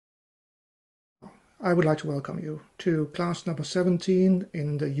I would like to welcome you to class number 17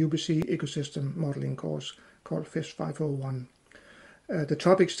 in the UBC Ecosystem Modeling course called FISH 501. The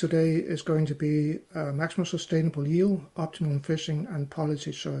topics today is going to be maximum sustainable yield, optimum fishing, and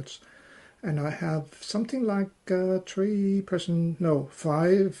policy search. And I have something like 5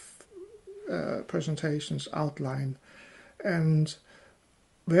 presentations outlined. And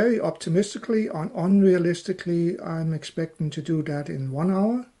very optimistically and unrealistically, I'm expecting to do that in 1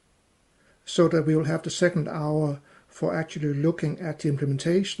 hour, so that we will have the second hour for actually looking at the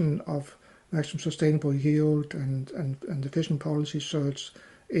implementation of maximum sustainable yield and the fishing policy search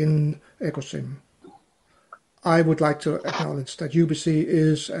in Ecosim. I would like to acknowledge that UBC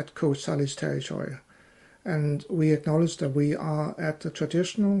is at Coast Sally's territory, and we acknowledge that we are at the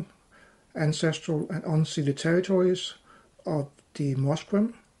traditional, ancestral and unceded territories of the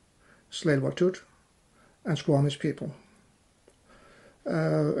Musqueam, Tsleil-Waututh and Squamish people.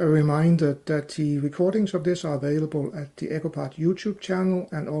 A reminder that the recordings of this are available at the Ecopath YouTube channel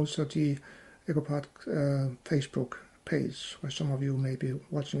and also the Ecopath Facebook page, where some of you may be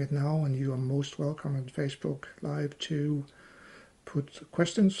watching it now, and you are most welcome on Facebook Live to put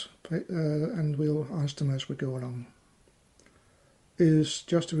questions and we'll answer them as we go along. Is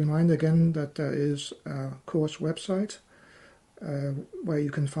just a reminder again that there is a course website where you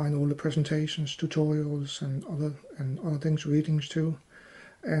can find all the presentations, tutorials and other things, readings too.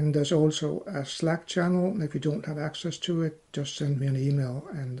 And there's also a Slack channel, and if you don't have access to it, just send me an email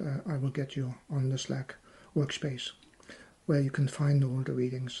and I will get you on the Slack workspace where you can find all the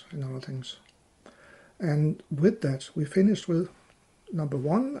readings and other things. And with that, we finished with number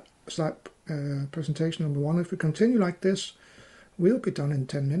 1, presentation number 1. If we continue like this, we'll be done in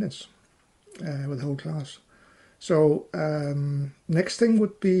 10 minutes with the whole class. So next thing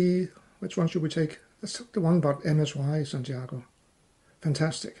would be, which one should we take? Let's take the one about MSY, Santiago.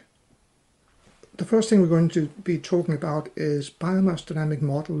 Fantastic. The first thing we're going to be talking about is biomass dynamic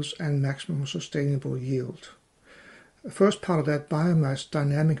models and maximum sustainable yield. The first part of that, biomass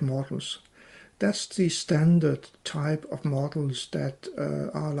dynamic models, that's the standard type of models that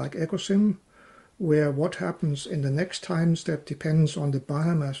are like Ecosim, where what happens in the next time step depends on the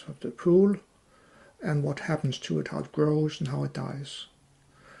biomass of the pool and what happens to it, how it grows and how it dies.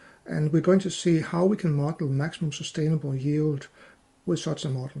 And we're going to see how we can model maximum sustainable yield with such a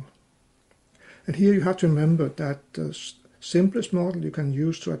model. And here you have to remember that the simplest model you can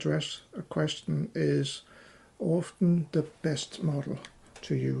use to address a question is often the best model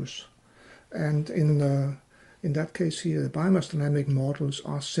to use. And in that case here, the biomass dynamic models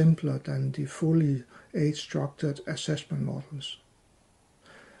are simpler than the fully age-structured assessment models.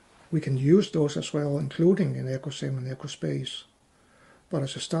 We can use those as well, including in Ecosim and Ecospace. But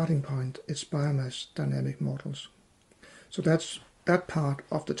as a starting point, it's biomass dynamic models. So that's that part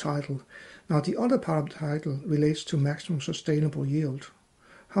of the title. Now the other part of the title relates to maximum sustainable yield.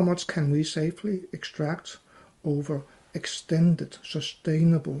 How much can we safely extract over extended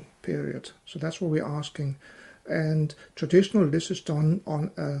sustainable period? So that's what we're asking. And traditionally this is done on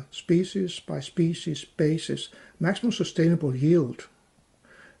a species by species basis. Maximum sustainable yield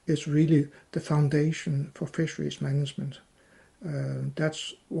is really the foundation for fisheries management.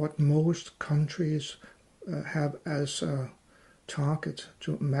 That's what most countries have as a target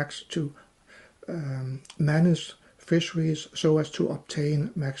to manage fisheries so as to obtain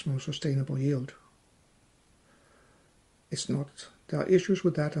maximum sustainable yield. It's not. There are issues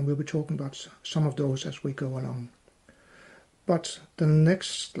with that, and we'll be talking about some of those as we go along. But the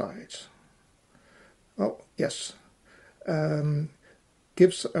next slide,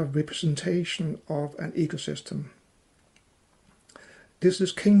 gives a representation of an ecosystem. This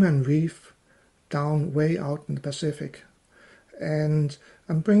is Kingman Reef down way out in the Pacific. And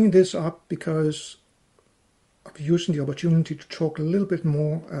I'm bringing this up because of using the opportunity to talk a little bit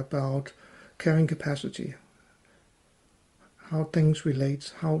more about carrying capacity, how things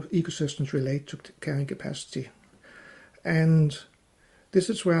relate, how ecosystems relate to carrying capacity. And this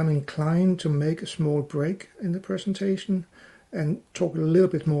is where I'm inclined to make a small break in the presentation and talk a little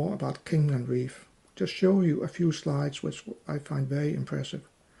bit more about Kingman Reef. Just show you a few slides which I find very impressive.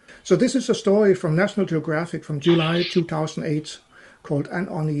 So this is a story from National Geographic from July 2008 called An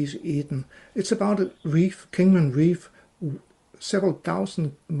Uneasy Eden. It's about a reef, Kingman Reef, several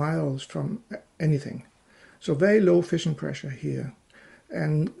thousand miles from anything. So very low fishing pressure here.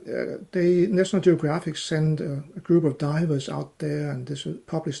 And National Geographic sent a group of divers out there, and this was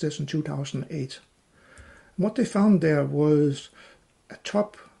published this in 2008. What they found there was a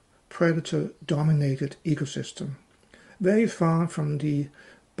top predator-dominated ecosystem, very far from the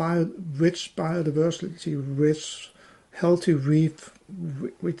rich biodiversity, rich healthy reef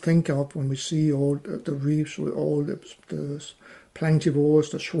we think of when we see all the reefs with all the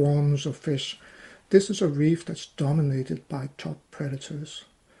planktivores, the swarms of fish. This is a reef that's dominated by top predators,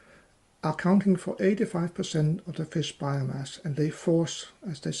 accounting for 85% of the fish biomass, and they force,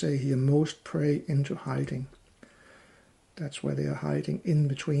 as they say here, most prey into hiding. That's where they are hiding, in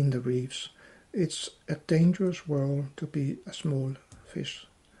between the reefs. It's a dangerous world to be a small fish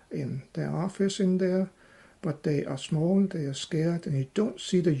in. There are fish in there, but they are small, they are scared, and you don't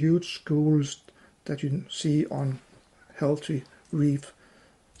see the huge schools that you see on healthy reef,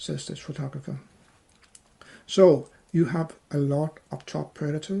 says this photographer. So you have a lot of top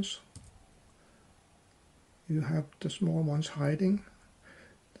predators. You have the small ones hiding.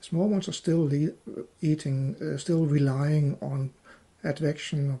 The small ones are still eating, still relying on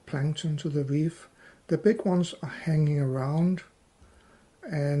advection of plankton to the reef. The big ones are hanging around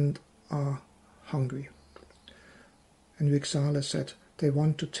and are hungry. And Vixala said they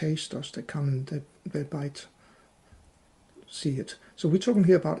want to taste us. They come and they bite, see it. So we're talking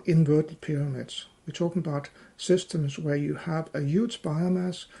here about inverted pyramids. We're talking about systems where you have a huge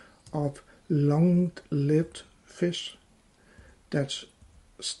biomass of long-lived fish that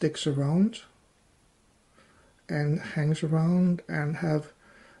sticks around and hangs around and have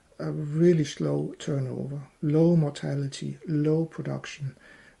a really slow turnover, low mortality, low production.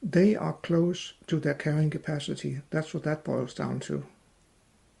 They are close to their carrying capacity. That's what that boils down to.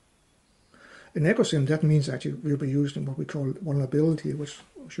 In Ecosim, that means that you will be using what we call vulnerability, which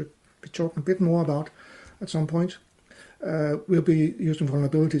we should be talking a bit more about at some point. We'll be using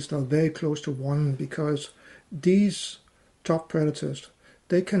vulnerabilities that are very close to 1, because these top predators,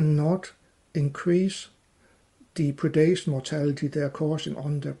 they cannot increase the predation mortality they are causing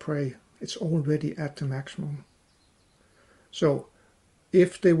on their prey. It's already at the maximum. So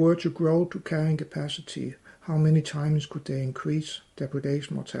if they were to grow to carrying capacity, how many times could they increase their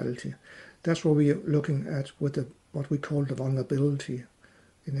predation mortality? That's what we are looking at with what we call the vulnerability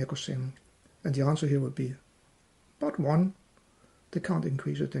in Ecosim. And the answer here would be about 1. They can't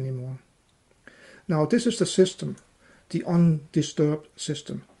increase it anymore. Now this is the system, the undisturbed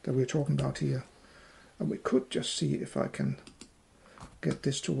system that we're talking about here. And we could just see if I can get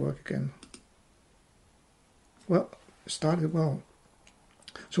this to work again. Well, it started well.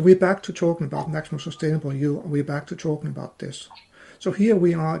 So we're back to talking about maximum sustainable yield, and we're back to talking about this. So here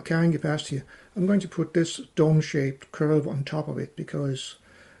we are at carrying capacity. I'm going to put this dome-shaped curve on top of it, because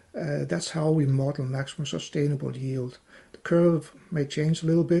that's how we model maximum sustainable yield. The curve may change a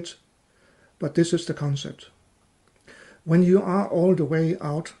little bit, but this is the concept. When you are all the way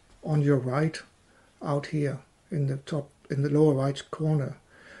out on your right, out here in the top, in the lower right corner,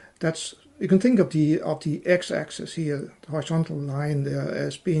 that's, you can think of the x-axis here, the horizontal line there,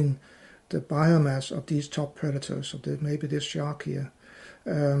 as being the biomass of these top predators, of maybe this shark here.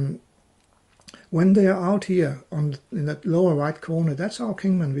 When they are out here in the lower right corner, that's our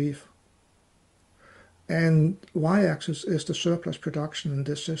Kingman reef. And y-axis is the surplus production in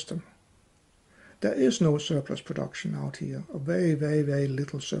this system. There is no surplus production out here, or very, very, very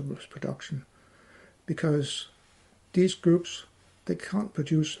little surplus production, because these groups, they can't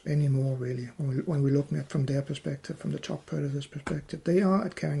produce any more really when we're looking at from their perspective, from the top predators' perspective. They are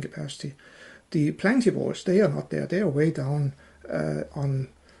at carrying capacity. The planktivores, they are not there. They are way down on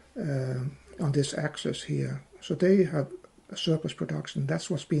this axis here. So they have a surplus production. That's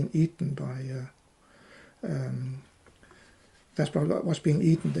what's being eaten by. That's what's being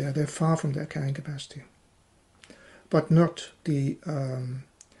eaten there. They're far from their carrying capacity, but not the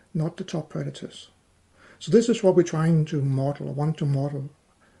top predators. So this is what we're trying to model, or want to model,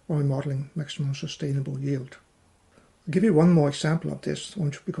 when we're modeling maximum sustainable yield. I'll give you one more example of this,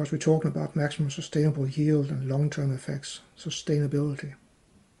 because we're talking about maximum sustainable yield and long-term effects, sustainability.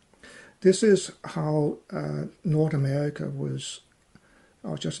 This is how North America was, I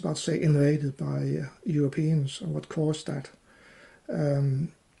was just about to say, invaded by Europeans, and what caused that.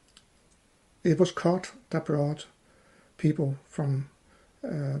 It was cod that brought people from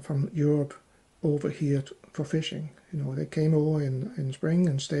Europe over here for fishing. You know, they came over in spring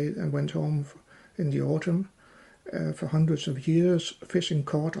and stayed and went home in the autumn for hundreds of years, fishing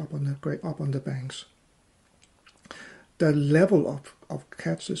cod up on the banks. The level of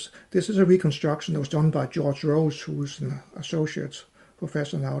catches. This is a reconstruction that was done by George Rose, who is an associate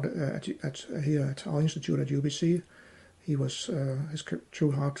professor now here at our institute at UBC. He was his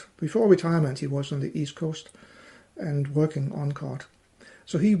true heart. Before retirement, he was on the East Coast and working on cod.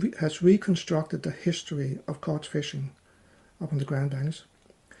 So he has reconstructed the history of cod fishing up on the Grand Banks.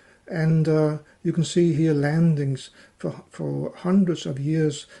 And you can see here landings for hundreds of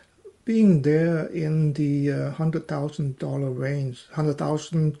years being there in the $100,000 range,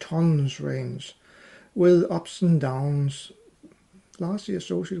 100,000 tons range, with ups and downs, largely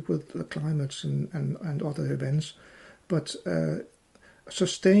associated with the climates and other events, but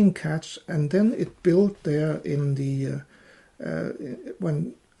sustained catch, and then it built there in the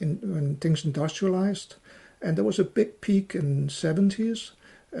when things industrialized, and there was a big peak in the 70s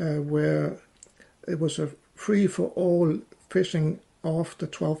where it was a free for all fishing off the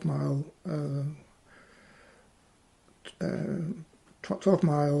 12-mile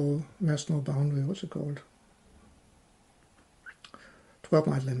 12-mile national boundary. What's it called?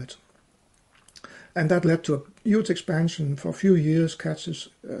 12-mile limit. And that led to a huge expansion. For a few years, catches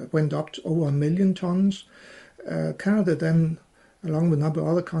went up to over 1 million tons. Canada then, along with a number of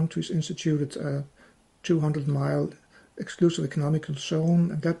other countries, instituted a 200-mile exclusive economic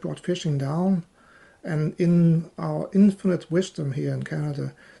zone, and that brought fishing down. And in our infinite wisdom here in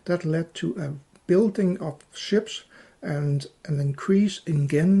Canada, that led to a building of ships and an increase in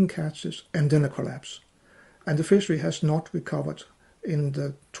gaming catches, and then a collapse. And the fishery has not recovered in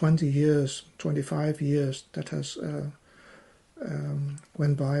the 20 years, 25 years that has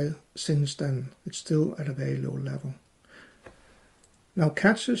went by since then. It's still at a very low level. Now,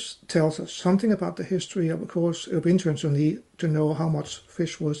 catches tells us something about the history. Of course, it would be interesting to know how much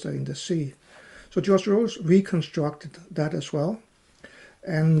fish was there in the sea. So George Rose reconstructed that as well.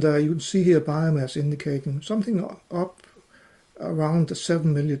 And you can see here biomass indicating something up around the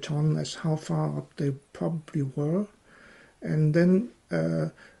 7 million ton as how far up they probably were. And then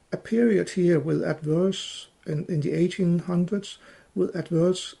a period here with adverse, in the 1800s, with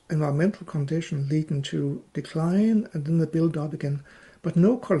adverse environmental conditions leading to decline, and then they build up again. But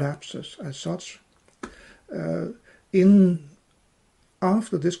no collapses as such.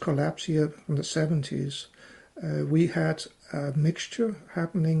 After this collapse here from the 70s, we had a mixture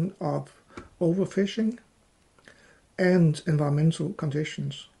happening of overfishing and environmental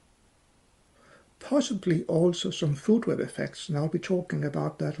conditions. Possibly also some food web effects, and I'll be talking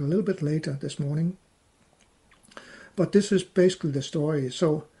about that a little bit later this morning. But this is basically the story.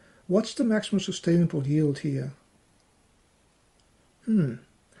 So what's the maximum sustainable yield here?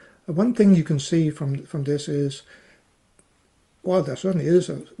 One thing you can see from this is, well, there certainly is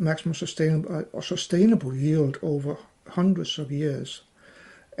a maximum sustainable yield over hundreds of years.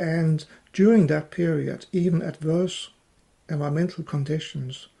 And during that period, even adverse environmental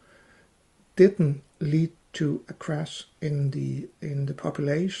conditions didn't lead to a crash in the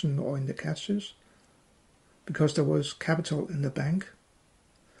population or in the catches, because there was capital in the bank.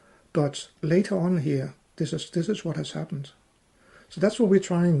 But later on here, this is what has happened. So that's what we're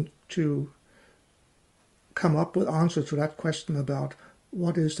trying to come up with answer to that question about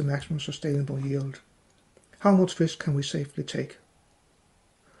what is the maximum sustainable yield. How much fish can we safely take?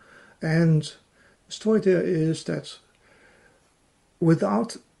 And the story there is that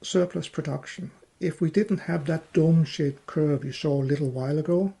without surplus production, if we didn't have that dome-shaped curve you saw a little while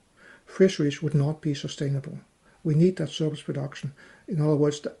ago, fisheries would not be sustainable. We need that surplus production. In other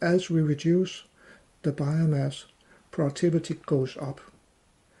words, as we reduce the biomass, productivity goes up.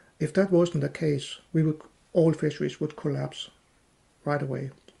 If that wasn't the case, all fisheries would collapse right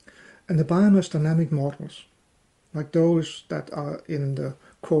away. And the biomass dynamic models, like those that are in the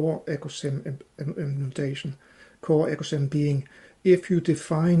core Ecosim implementation, core Ecosim being, if you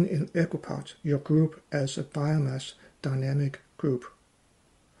define in Ecopath your group as a biomass dynamic group,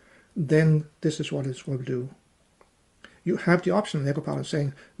 then this is what it will do. You have the option in Ecopath of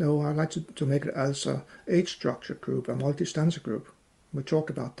saying, no, I'd like to make it as a age-structured group, a multi-stanza group. We talked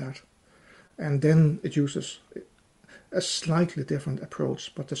about that. And then it uses a slightly different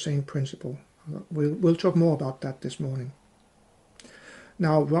approach, but the same principle. We'll talk more about that this morning.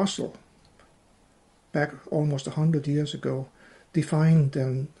 Now, Russell, back almost 100 years ago, defined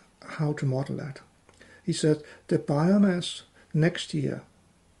then how to model that. He said the biomass next year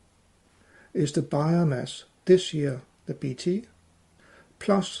is the biomass this year, the BT,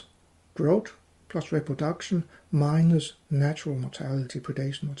 plus growth, plus reproduction, minus natural mortality,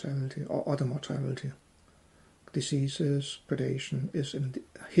 predation mortality, or other mortality. Diseases, predation is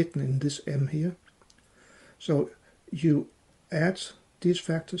hidden in this M here. So you add these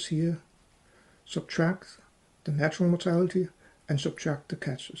factors here, subtract the natural mortality, and subtract the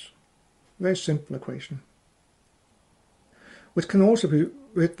catches. Very simple equation. Which can also be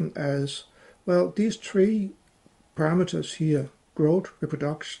written as, well, these three parameters here, growth,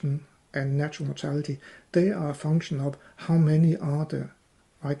 reproduction, and natural mortality, they are a function of how many are there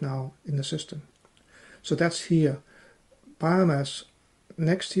right now in the system. So that's here. Biomass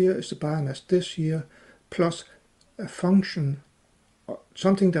next year is the biomass this year, plus a function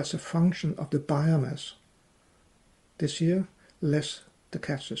something that's a function of the biomass this year, less the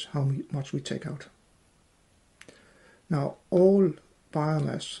catches, how much we take out. Now, all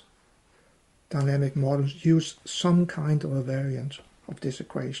biomass dynamic models use some kind of a variant of this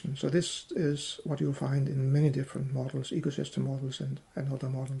equation. So this is what you'll find in many different models, ecosystem models and other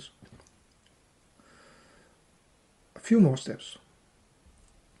models. A few more steps.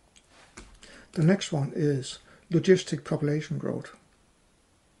 The next one is logistic population growth.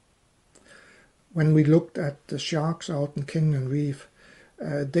 When we looked at the sharks out in Kingman Reef,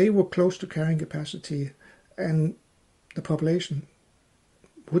 they were close to carrying capacity and the population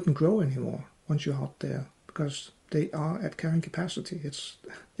wouldn't grow anymore once you're out there because they are at carrying capacity.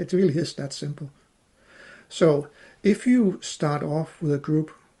 It really is that simple. So if you start off with a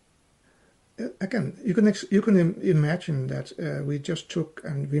group, again, you can imagine that we just took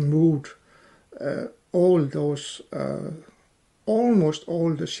and removed all those, almost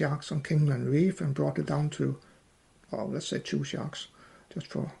all the sharks on Kingman Reef and brought it down to, let's say 2 sharks, just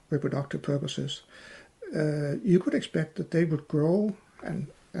for reproductive purposes. You could expect that they would grow and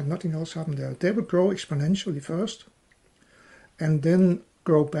nothing else happened there. They would grow exponentially first and then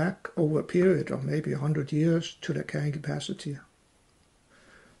grow back over a period of maybe 100 years to their carrying capacity.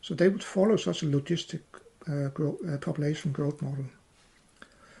 So they would follow such a logistic population growth model,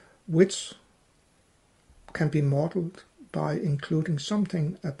 which can be modeled by including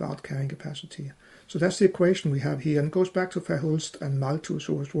something about carrying capacity. So that's the equation we have here, and it goes back to Verhulst and Malthus,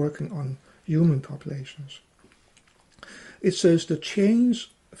 who was working on human populations. It says the change,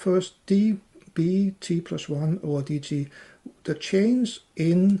 first dB t plus 1 over dt, the change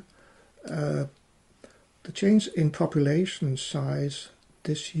in population size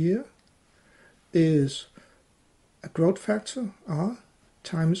this year is a growth factor, R,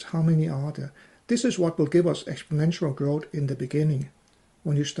 times how many are there. This is what will give us exponential growth in the beginning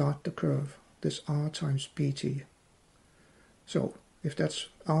when you start the curve, this R times BT. So if that's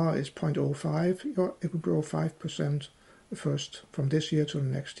R is 0.05, it will grow 5% first from this year to the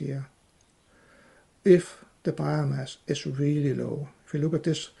next year. If the biomass is really low, if you look at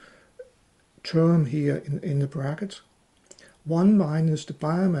this term here in the bracket, 1 minus the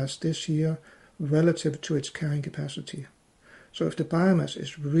biomass this year relative to its carrying capacity. So if the biomass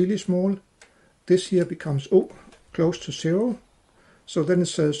is really small, this year becomes close to 0. So then it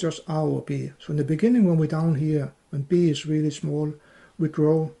says just R or B. So in the beginning, when we're down here, when B is really small, we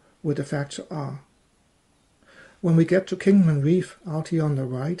grow with the factor R. When we get to Kingman Reef out here on the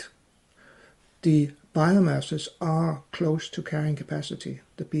right, the biomasses are close to carrying capacity.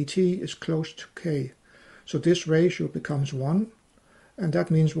 The BT is close to K. So this ratio becomes 1, and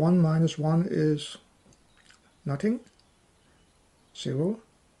that means 1 minus 1 is nothing, 0.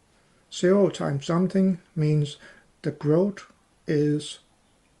 0 times something means the growth is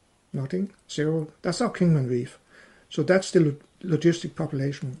nothing, 0. That's our Kingman Reef. So that's the logistic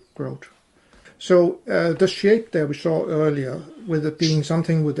population growth. So the shape there we saw earlier, with it being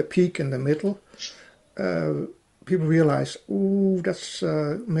something with a peak in the middle, people realize, that's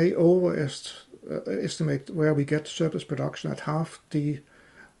may overestimate where we get surplus production at half the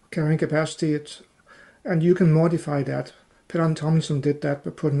carrying capacity. And you can modify that. Peter and Tomlinson did that by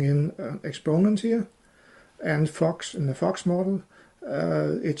putting in an exponent here, and Fox in the Fox model,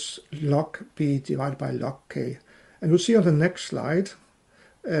 it's log B divided by log K. And we'll see on the next slide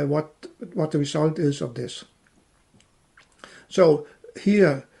what the result is of this. So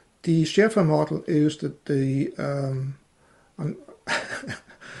here, the Schaeffer model is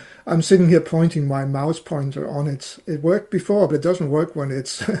I'm sitting here pointing my mouse pointer on it. It worked before, but it doesn't work when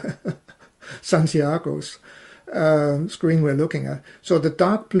it's Santiago's screen we're looking at. So the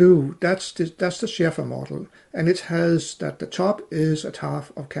dark blue, that's the Schaeffer model, and it has that the top is at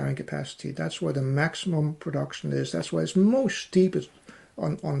half of carrying capacity. That's where the maximum production is. That's where it's most steepest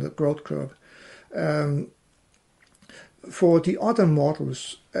on the growth curve. For the other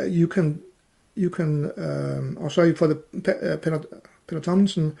models, for the Peter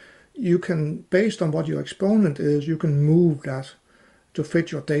Tomlinson, you can, based on what your exponent is, you can move that to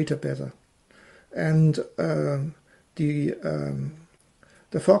fit your data better. And the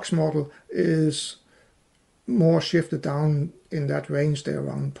Fox model is more shifted down in that range there,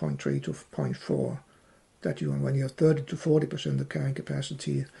 around 0.3 to 0.4. That when you're 30 to 40% of carrying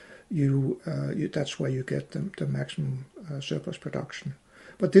capacity, that's where you get the maximum surplus production.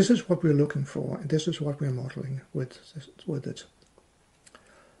 But this is what we're looking for, and this is what we're modeling with it.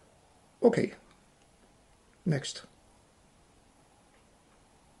 Okay, next.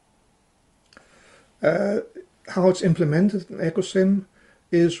 How it's implemented in Ecosim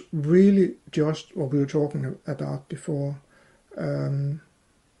is really just what we were talking about before.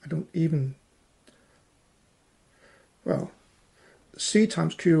 I don't even, well, C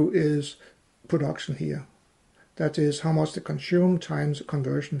times Q is production here. That is how much they consume times the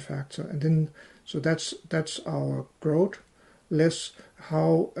conversion factor, and then so that's our growth less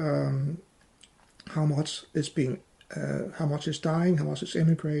how much is being how much is dying, how much is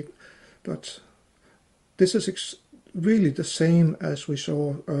immigrate. But this is really the same as we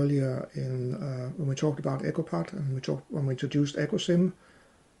saw earlier in when we talked about Ecopath and when we introduced Ecosim.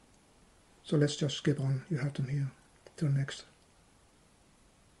 So let's just skip on. You have them here to the next.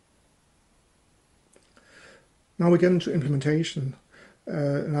 Now we get into implementation,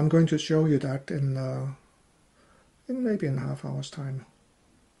 and I'm going to show you that in maybe in a half hour's time.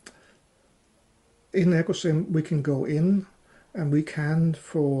 In Ecosim, we can go in and we can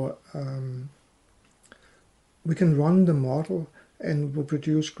run the model and we'll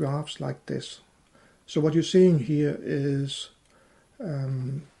produce graphs like this. So what you're seeing here is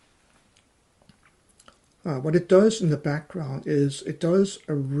what it does in the background is it does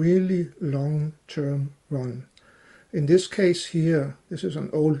a really long-term run. In this case here, this is an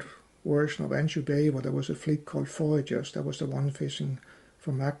old version of anchovy where there was a fleet called Foragers. That was the one fishing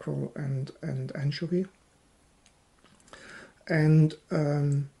for mackerel and anchovy. And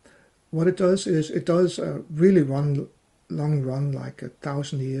what it does is it does a really long run, like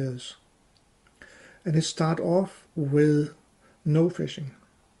 1,000 years. And it starts off with no fishing,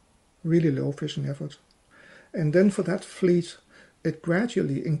 really low fishing effort. And then for that fleet, it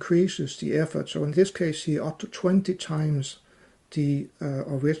gradually increases the effort. So in this case here, up to 20 times the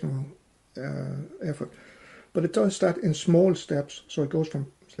original effort. But it does that in small steps. So it goes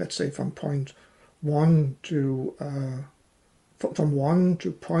from, let's say, from point 1 to from 1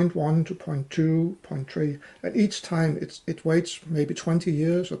 to point 1 to point 2, point 3. And each time it waits maybe 20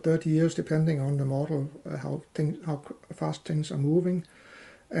 years or 30 years, depending on the model, how fast things are moving.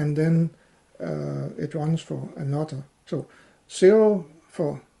 And then it runs for another. So 0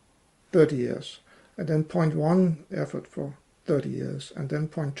 for 30 years, and then point 1 effort for 30 years, and then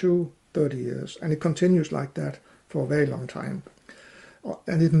point 2, 30 years. And it continues like that for a very long time.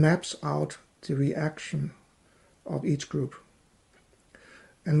 And it maps out the reaction of each group.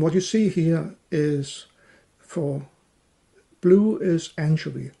 And what you see here is for blue is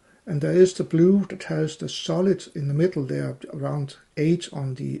anchovy. And there is the blue that has the solid in the middle there, around 8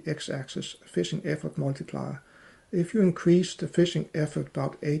 on the x-axis, fishing effort multiplier. If you increase the fishing effort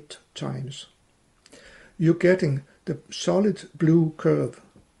about 8 times, you're getting the solid blue curve.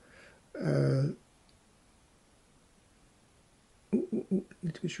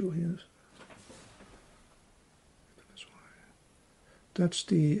 Need to be sure here. That's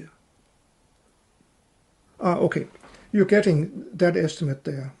the... okay. You're getting that estimate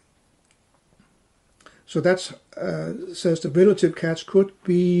there. So that says the relative catch could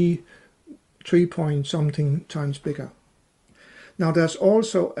be 3 point something times bigger. Now there's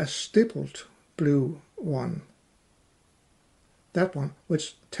also a stippled blue one. That one,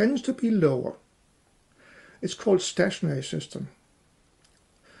 which tends to be lower. It's called stationary system.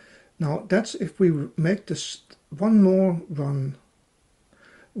 Now that's if we make this one more run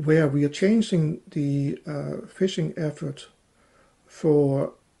where we are changing the fishing effort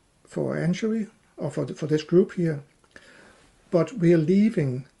for anchovy, or for this group here, but we are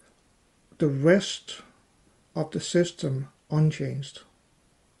leaving the rest of the system unchanged.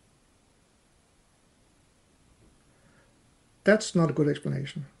 That's not a good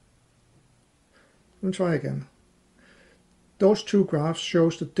explanation. Let me try again. Those two graphs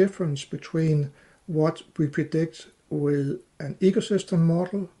shows the difference between what we predict with an ecosystem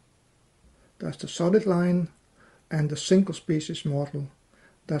model, that's the solid line, and the single species model,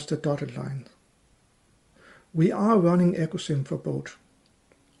 that's the dotted line. We are running Ecosim for both.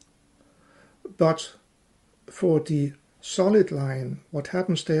 But for the solid line, what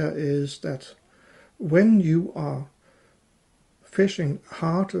happens there is that when you are fishing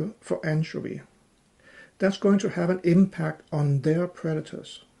harder for anchovy, that's going to have an impact on their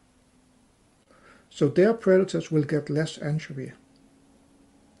predators. So their predators will get less anchovy.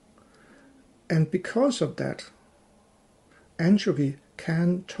 And because of that, anchovy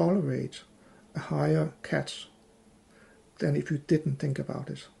can tolerate a higher catch than if you didn't think about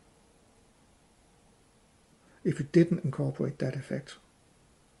it. If you didn't incorporate that effect.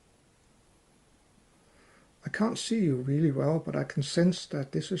 I can't see you really well, but I can sense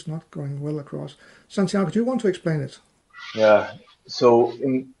that this is not going well across. Santiago, do you want to explain it? Yeah, so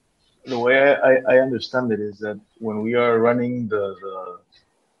in the way I understand it is that when we are running the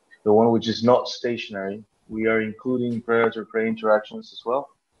one which is not stationary, we are including predator-prey interactions as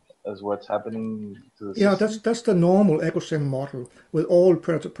well. as what's happening to the Yeah, system? that's the normal Ecosim model with all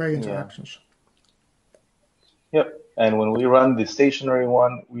predator-prey Yeah. interactions. Yep. And when we run the stationary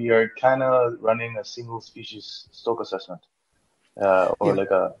one, we are kind of running a single species stock assessment, or Yeah,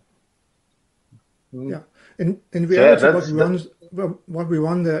 like a. Hmm. yeah. In So yeah, reality, what we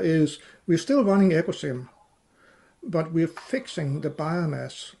run there is we're still running Ecosim, but we're fixing the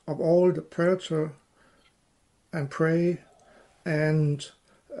biomass of all the predator and prey and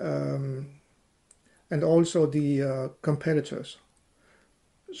also the competitors.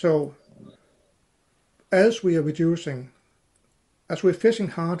 So as we are reducing, as we're fishing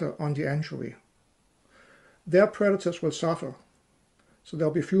harder on the anchovy, their predators will suffer. So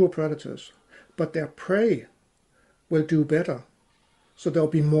there'll be fewer predators, but their prey will do better. So there'll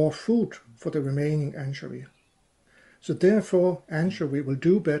be more food for the remaining anchovy. So therefore, anchovy will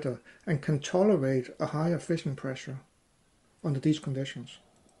do better and can tolerate a higher fishing pressure under these conditions.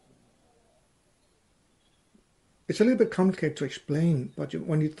 It's a little bit complicated to explain, but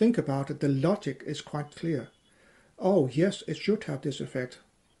when you think about it, the logic is quite clear. Oh, yes, it should have this effect.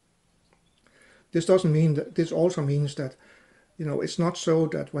 This doesn't mean that. This also means that, it's not so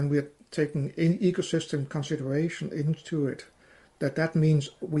that when we're taking ecosystem consideration into it, that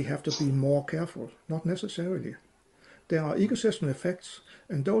means we have to be more careful. Not necessarily. There are ecosystem effects,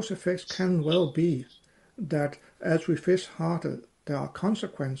 and those effects can well be that as we fish harder, there are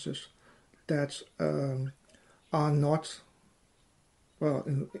consequences that are not, well,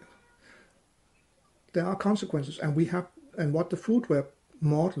 there are consequences, and what the food web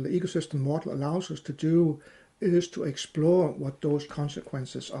model, the ecosystem model, allows us to do is to explore what those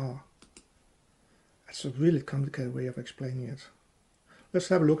consequences are. That's a really complicated way of explaining it. Let's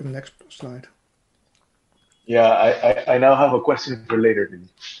have a look at the next slide. Yeah, I now have a question for later.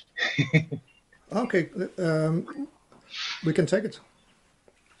 Okay, we can take it.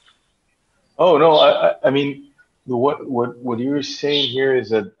 Oh no, I mean, what you're saying here is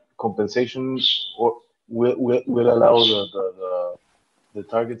that compensation or will allow the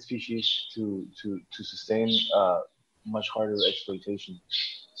target species to sustain much harder exploitation.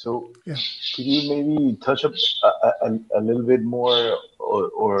 So Yeah. could you maybe touch up a little bit more,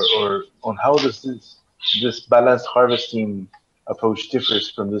 or on how does this balanced harvesting approach differs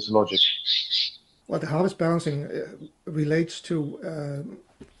from this logic? Well, the harvest balancing relates to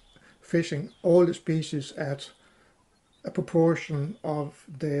fishing all the species at a proportion of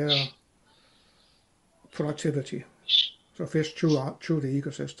their productivity. So fish through the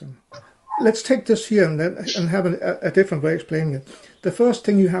ecosystem. Let's take this here and have a different way of explaining it. The first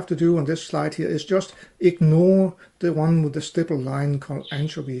thing you have to do on this slide here is just ignore the one with the stipple line called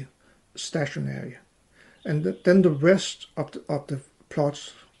anchovy stationary. And then the rest of the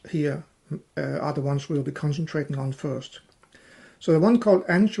plots here are the ones we'll be concentrating on first. So the one called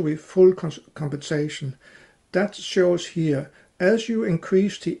anchovy full compensation, that shows here as you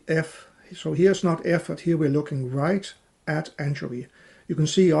increase the F, so here's not effort, here we're looking right at anchovy. You can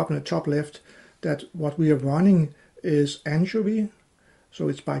see up in the top left that what we are running is anchovy, so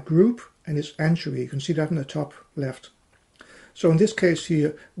it's by group and it's anchovy. You can see that in the top left. So in this case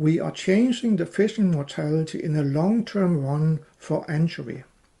here, we are changing the fishing mortality in a long-term run for anchovy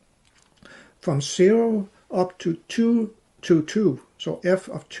from 0 up to 2 to 2, so F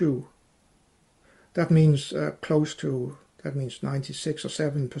of 2. That means that means 96 or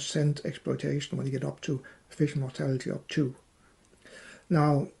 7% exploitation when you get up to fishing mortality of 2.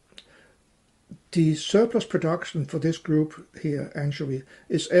 Now, the surplus production for this group here, anchovy,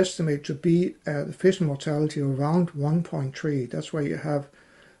 is estimated to be at fishing mortality around 1.3. That's why you have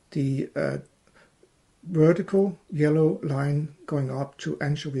the vertical yellow line going up to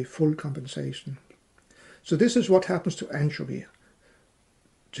anchovy full compensation. So this is what happens to anchovy,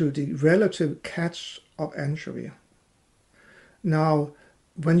 to the relative catch of anchovy. Now,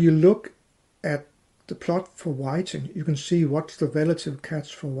 when you look at the plot for whiting, you can see what's the relative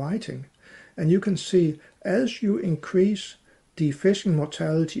catch for whiting. And you can see as you increase the fishing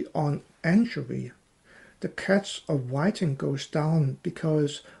mortality on anchovy, the catch of whiting goes down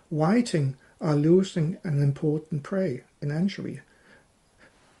because whiting are losing an important prey in anchovy.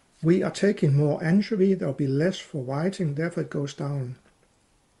 We are taking more anchovy, there'll be less for whiting, therefore it goes down.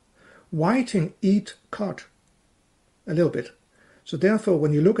 Whiting eat cod a little bit. So therefore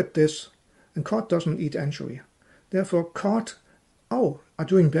when you look at this, and cod doesn't eat anchovy, therefore cod are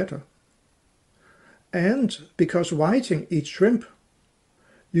doing better. And because whiting eats shrimp,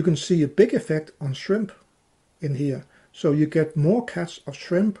 you can see a big effect on shrimp in here. So you get more catch of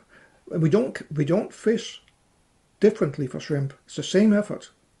shrimp. We don't fish differently for shrimp. It's the same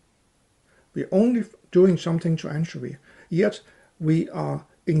effort. We're only doing something to anchovy. Yet we are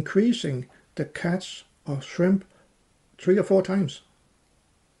increasing the catch of shrimp 3 or 4 times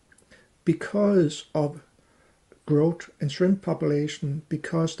because of growth in shrimp population,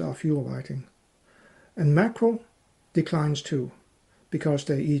 because there are fewer whiting. And mackerel declines too, because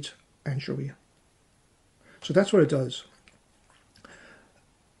they eat anchovy. So that's what it does.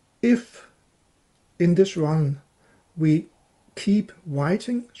 If in this run we keep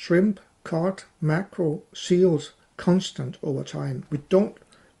whiting, shrimp, cod, mackerel, seals constant over time, we don't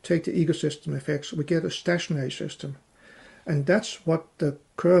take the ecosystem effects, we get a stationary system. And that's what the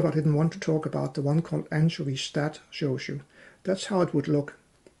curve I didn't want to talk about, the one called anchovy stat, shows you. That's how it would look.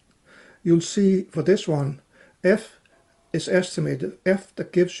 You'll see for this one, F is estimated, F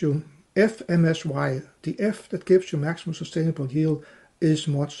that gives you, F MSY, the F that gives you maximum sustainable yield is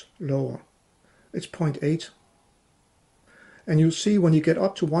much lower. It's 0.8. And you'll see when you get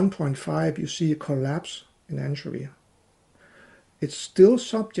up to 1.5, you see a collapse in anchovy. It's still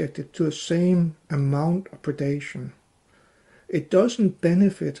subjected to the same amount of predation. It doesn't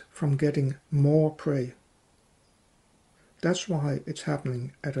benefit from getting more prey. That's why it's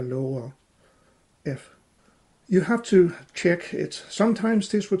happening at a lower F. You have to check it. Sometimes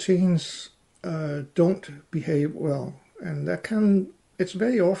these routines don't behave well, and it's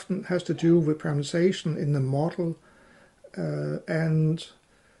very often has to do with parameterization in the model, and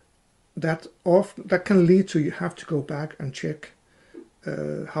that can lead to you have to go back and check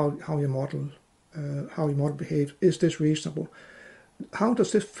how your model behaves. Is this reasonable? How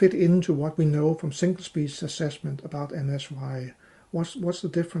does this fit into what we know from single species assessment about MSY? What's the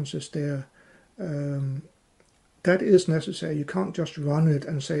differences there? That is necessary. You can't just run it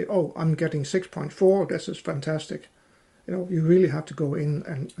and say, oh, I'm getting 6.4, this is fantastic. You really have to go in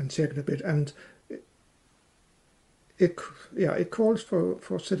and check it a bit. And it calls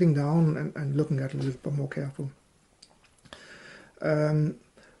for sitting down and looking at it a little bit more careful.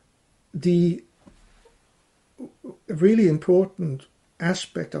 The really important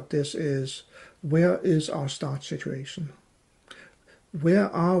aspect of this is, where is our start situation? Where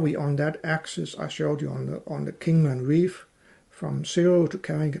are we on that axis I showed you on the Kingman Reef, from 0 to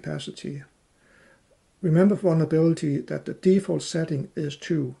carrying capacity? Remember vulnerability that the default setting is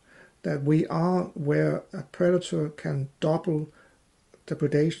 2, that we are where a predator can double the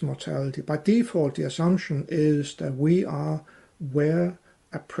predation mortality. By default, the assumption is that we are where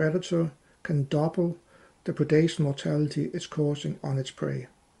a predator can double the predation mortality it's causing on its prey.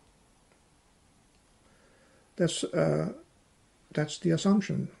 That's the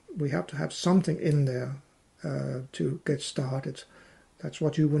assumption. We have to have something in there to get started. That's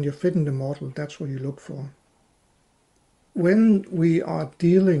what when you're fitting the model, that's what you look for. When we are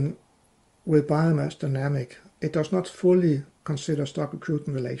dealing with biomass dynamic, it does not fully consider stock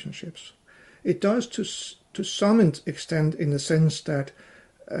recruitment relationships. It does to some extent, in the sense that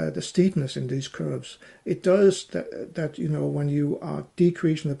the steepness in these curves, it does that when you are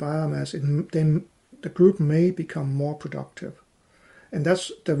decreasing the biomass, then the group may become more productive. And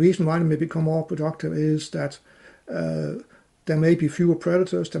that's the reason why they may become more productive, is that there may be fewer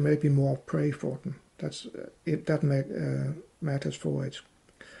predators, there may be more prey for them. That matters for it.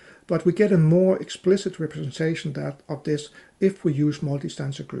 But we get a more explicit representation of this if we use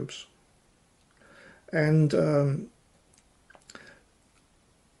multi-stanza groups. And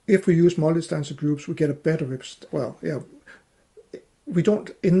if we use multi-stanza groups, we get a better we don't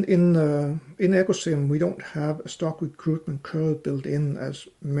in Ecosim, we don't have a stock recruitment curve built in as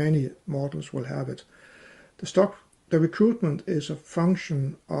many models will have it. The recruitment is a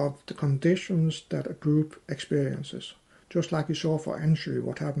function of the conditions that a group experiences. Just like you saw for anchovy,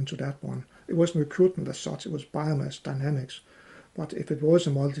 what happened to that one. It wasn't recruitment as such, it was biomass dynamics. But if it was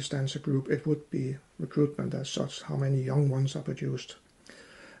a multi-stanza group, it would be recruitment as such, how many young ones are produced.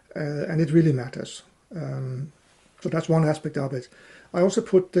 And it really matters. So that's one aspect of it. I also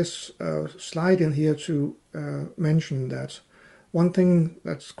put this slide in here to mention that one thing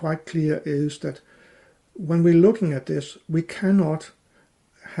that's quite clear is that when we're looking at this, we cannot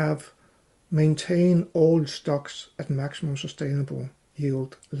maintain all stocks at maximum sustainable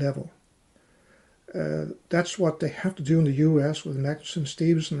yield level. That's what they have to do in the US with the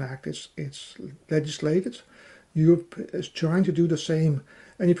Magnuson-Stevenson Act. It's legislated. Europe is trying to do the same.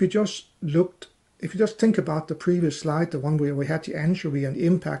 And if you just think about the previous slide, the one where we had the anchovy and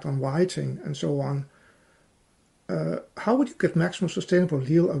impact on whiting and so on, how would you get maximum sustainable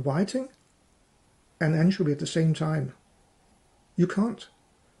yield of whiting and anchovy at the same time? You can't,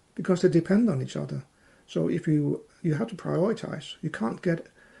 because they depend on each other. So if you have to prioritize. You can't get,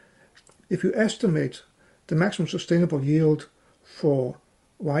 if you estimate the maximum sustainable yield for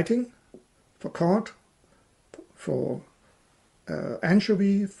whiting, for cod, for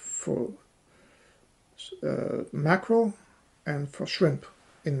anchovy, for mackerel, and for shrimp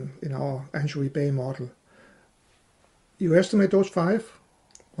in our anchovy bay model. You estimate those 5,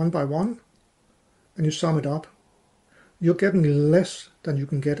 one by one, and you sum it up. You're getting less than you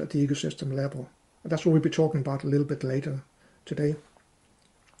can get at the ecosystem level. That's what we'll be talking about a little bit later today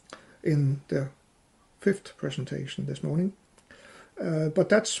in the 5th presentation this morning. But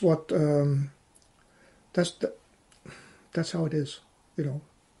that's what that's how it is, you know.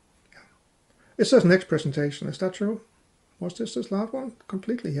 It says next presentation. Is that true? Was this last one?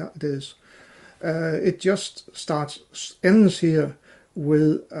 Completely, yeah, it is. It just ends here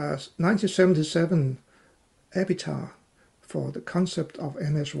with 1977 epitaph for the concept of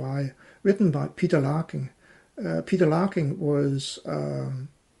MSY, written by Peter Larkin. Peter Larkin was a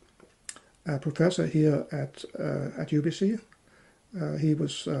professor here at UBC. He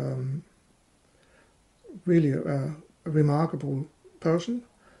was really a remarkable person,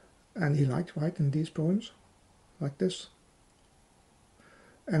 and he liked writing these poems like this.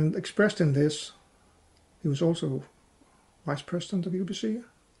 And expressed in this, he was also vice president of UBC,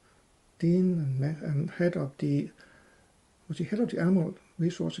 dean and head of the Animal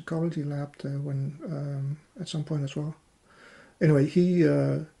Resource Ecology Lab there when at some point as well. Anyway, he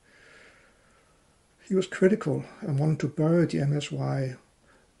was critical and wanted to bury the MSY,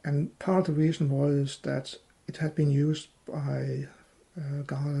 and part of the reason was that it had been used by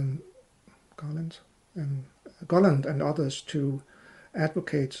Garland and others to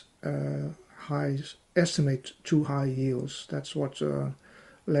advocate estimate too high yields. That's what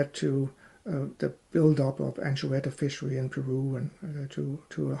led to the build-up of anchoveta fishery in Peru and to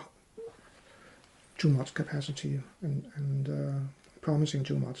too much capacity and promising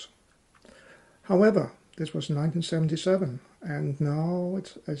too much. However, this was 1977, and now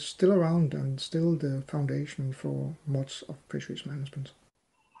it's still around and still the foundation for much of fisheries management.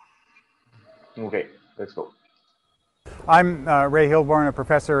 Okay, let's go. I'm Ray Hilborn, a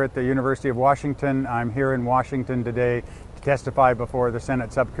professor at the University of Washington. I'm here in Washington today to testify before the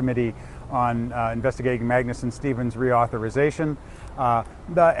Senate Subcommittee on investigating Magnuson-Stevens reauthorization.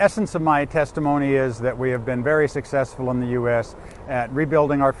 The essence of my testimony is that we have been very successful in the U.S. at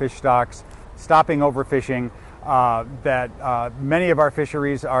rebuilding our fish stocks, stopping overfishing, that many of our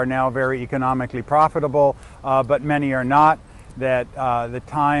fisheries are now very economically profitable, but many are not, that the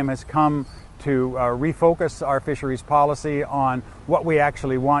time has come to refocus our fisheries policy on what we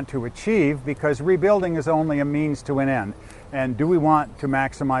actually want to achieve, because rebuilding is only a means to an end. And do we want to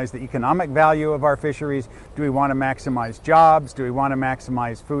maximize the economic value of our fisheries? Do we want to maximize jobs? Do we want to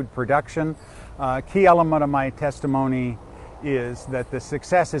maximize food production? Key element of my testimony is that the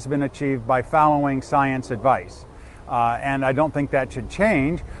success has been achieved by following science advice. And I don't think that should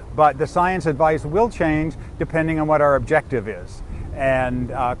change, but the science advice will change depending on what our objective is.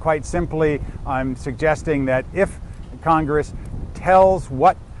 And quite simply, I'm suggesting that if Congress tells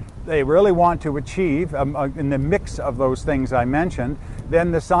what they really want to achieve in the mix of those things I mentioned,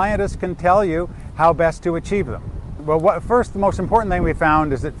 then the scientists can tell you how best to achieve them. Well, first, the most important thing we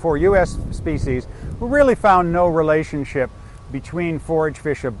found is that for U.S. species, we really found no relationship between forage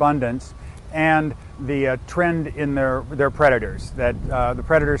fish abundance and the trend in their predators. That the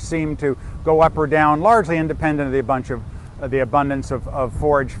predators seem to go up or down, largely independent of the abundance of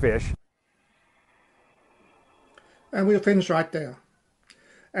forage fish. And we'll finish right there.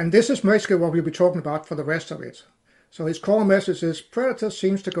 And this is basically what we'll be talking about for the rest of it. So his core message is predators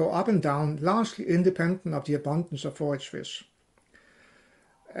seems to go up and down, largely independent of the abundance of forage fish.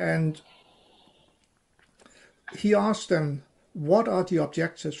 And he asked them, what are the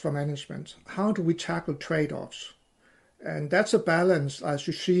objectives for management? How do we tackle trade-offs? And that's a balance, as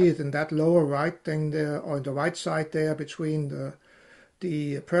you see it in that lower right thing there, or the right side there, between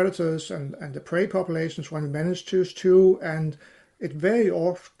the predators and the prey populations when we manage those two. And it very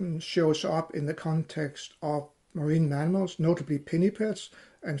often shows up in the context of marine mammals, notably pinnipeds,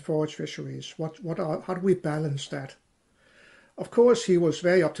 and forage fisheries. How do we balance that? Of course, he was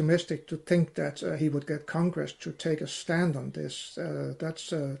very optimistic to think that he would get Congress to take a stand on this.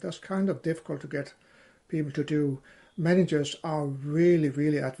 That's kind of difficult to get people to do. Managers are really,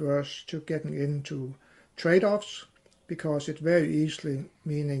 really adverse to getting into trade-offs, because it's very easily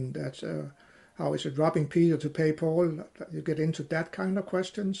meaning that how is it robbing Peter to pay Paul? You get into that kind of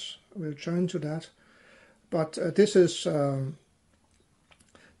questions. We'll turn to that. But these are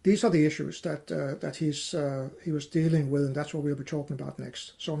the issues that he was dealing with, and that's what we'll be talking about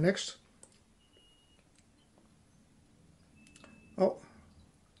next. So next. Oh,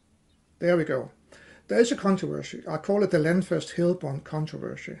 there we go. There is a controversy. I call it the Lenfest-Hilborn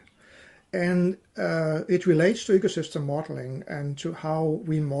controversy. And it relates to ecosystem modeling and to how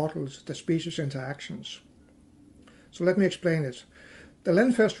we model the species interactions. So let me explain it. The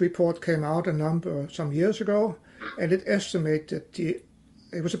Lenfest report came out some years ago, and it estimated it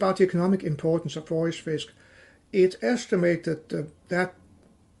was about the economic importance of forest fish. It estimated that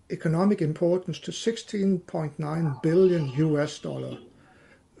economic importance to $16.9 billion US,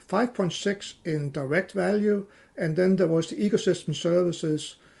 5.6 in direct value, and then there was the ecosystem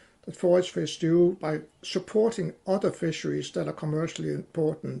services that forest fish do by supporting other fisheries that are commercially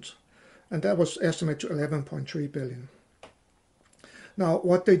important, and that was estimated to 11.3 billion. Now,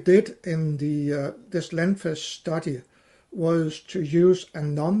 what they did in this Lenfest study was to use a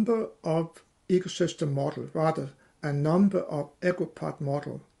number of ecosystem models, rather a number of Ecopath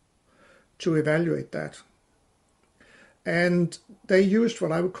models, to evaluate that. And they used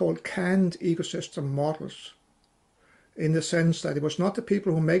what I would call canned ecosystem models, in the sense that it was not the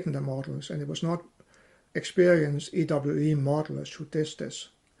people who were making the models, and it was not experienced EwE modelers who did this.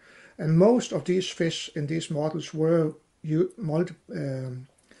 And most of these fish in these models were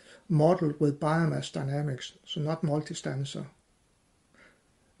modeled with biomass dynamics, so not multi-stanza.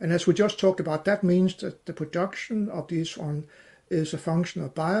 And as we just talked about, that means that the production of these one is a function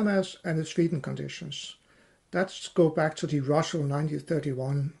of biomass and its feeding conditions. Let's go back to the Russell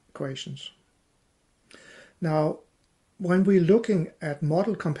 1931 equations. Now, when we're looking at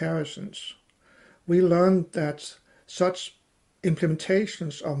model comparisons, we learned that such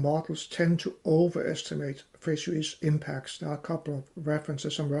implementations of models tend to overestimate fisheries impacts. There are a couple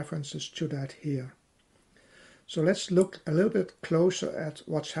of some references to that here. So let's look a little bit closer at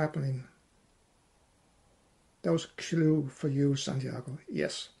what's happening. That was a clue for you, Santiago.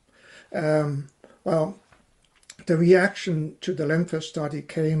 Yes. Well, the reaction to the Lenfest study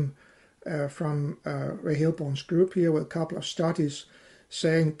came from Ray Hilborn's group here with a couple of studies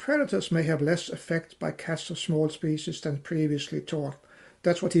saying predators may have less effect by catch of small species than previously thought.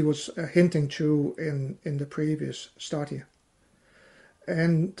 That's what he was hinting to in the previous study.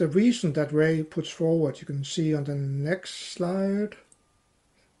 And the reason that Ray puts forward, you can see on the next slide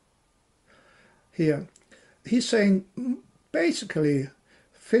here, he's saying basically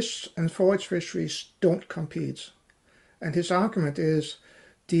fish and forage fisheries don't compete. And his argument is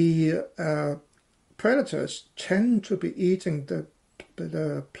the predators tend to be eating the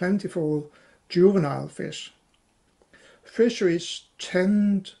plentiful juvenile fish. Fisheries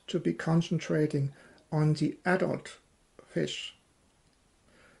tend to be concentrating on the adult fish.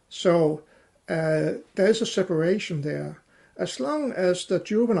 So there's a separation there. As long as the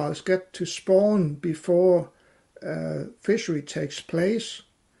juveniles get to spawn before fishery takes place,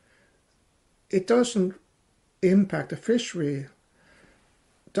 it doesn't impact the fishery,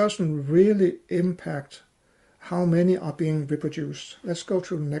 doesn't really impact how many are being reproduced. Let's go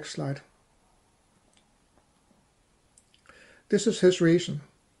to the next slide. This is his reason.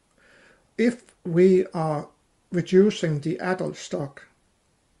 If we are reducing the adult stock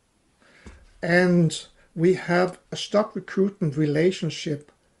and we have a stock recruitment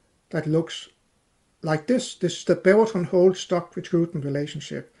relationship that looks like this is the Beverton-Holt stock recruitment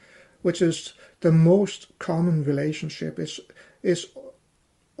relationship, which is the most common relationship. Is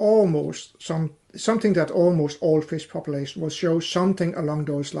almost something that almost all fish population will show something along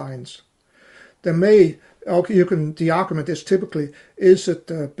those lines. The argument is typically, is it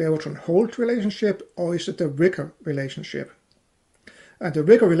the Beverton-Holt relationship or is it the Ricker relationship? And the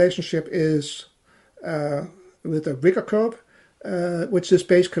Ricker relationship is with the Ricker curve, which is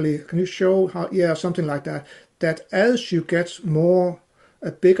basically, can you show how, yeah, something like that, that as you get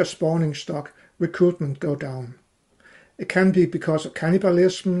a bigger spawning stock, recruitment go down. It can be because of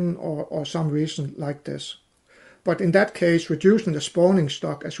cannibalism or some reason like this. But in that case, reducing the spawning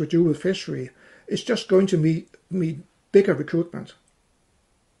stock as we do with fishery is just going to mean bigger recruitment.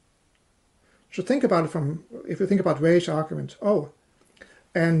 So think about it if you think about Ray's argument,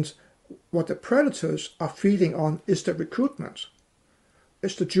 and what the predators are feeding on is the recruitment,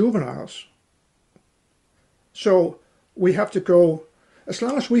 it's the juveniles. So we have to go, as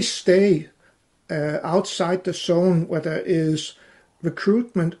long as we stay outside the zone where there is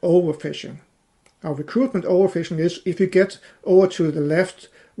recruitment overfishing. Now, recruitment overfishing is if you get over to the left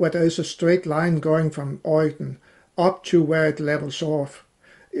where there is a straight line going from Oregon up to where it levels off.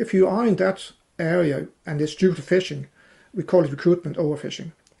 If you are in that area and it's due to fishing, we call it recruitment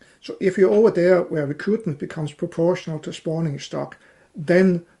overfishing. So if you're over there where recruitment becomes proportional to spawning stock,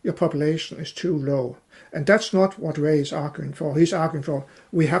 then your population is too low. And that's not what Ray is arguing for. He's arguing for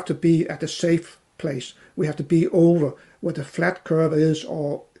we have to be at a safe place. We have to be over where the flat curve is,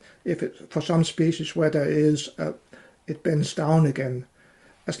 or if it, for some species where there is, it bends down again.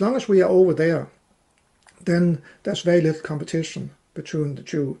 As long as we are over there, then there's very little competition between the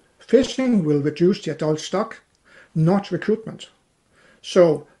two. Fishing will reduce the adult stock, not recruitment.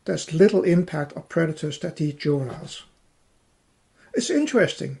 So there's little impact of predators that eat juveniles. It's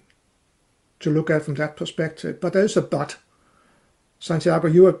interesting to look at from that perspective, but there's a but. Santiago,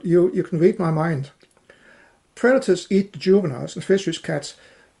 you can read my mind. Predators eat the juveniles and fisheries cat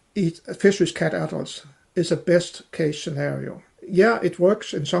adults is a best case scenario. Yeah, it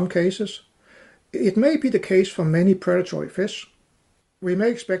works in some cases. It may be the case for many predatory fish. We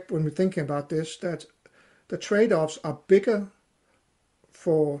may expect when we're thinking about this that the trade-offs are bigger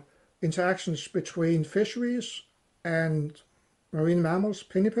for interactions between fisheries and marine mammals,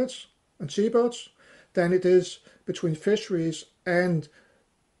 pinnipeds and seabirds, than it is between fisheries and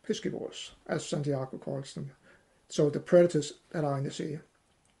piscivores, as Santiago calls them. So the predators that are in the sea.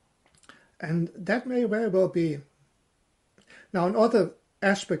 And that may very well be. Now, another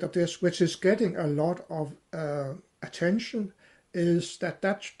aspect of this, which is getting a lot of attention, is that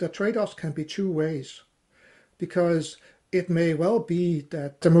the trade-offs can be two ways. Because it may well be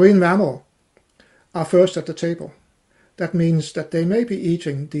that the marine mammal are first at the table. That means that they may be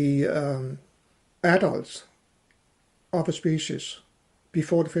eating the adults of a species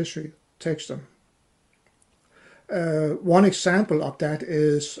before the fishery takes them. One example of that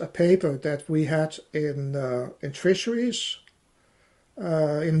is a paper that we had in fisheries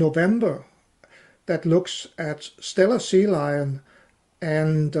in November that looks at stellar sea lion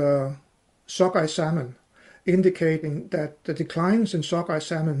and sockeye salmon, indicating that the declines in sockeye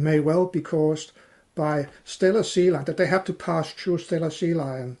salmon may well be caused by stellar sea lion, that they have to pass through stellar sea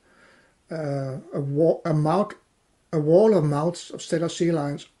lion, a wall of mouths of stellar sea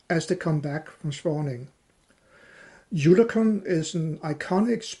lions as they come back from spawning. Yu-Chun is an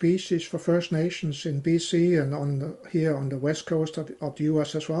iconic species for First Nations in BC and here on the west coast of the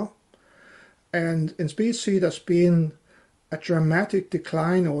US as well. And in BC there's been a dramatic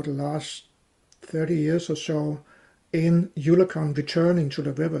decline over the last 30 years or so in Yu-Chun returning to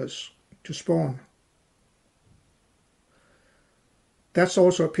the rivers to spawn. That's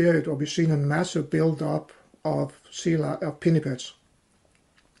also a period where we've seen a massive build-up of pinnipeds.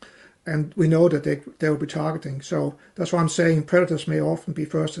 And we know that they will be targeting. So that's why I'm saying predators may often be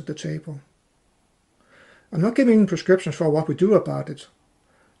first at the table. I'm not giving prescriptions for what we do about it.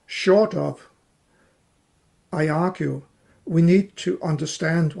 Short of, I argue, we need to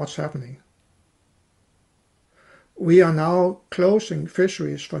understand what's happening. We are now closing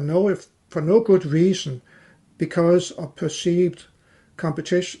fisheries for no good reason because of perceived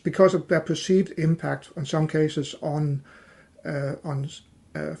competition, because of their perceived impact in some cases on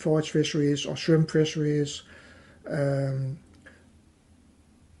forage fisheries or shrimp fisheries. And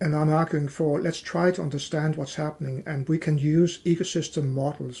I'm arguing for, let's try to understand what's happening, and we can use ecosystem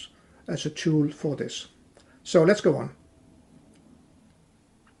models as a tool for this. So let's go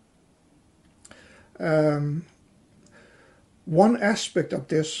on. One aspect of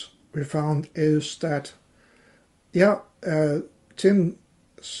this we found is that, Tim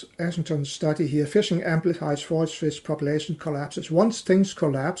Ashington's study here, fishing amplifies forage fish population collapses. Once things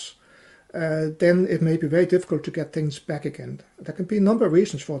collapse, then it may be very difficult to get things back again. There can be a number of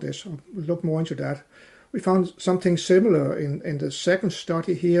reasons for this. I'll look more into that. We found something similar in the second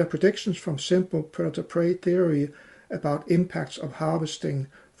study here, predictions from simple predator-prey theory about impacts of harvesting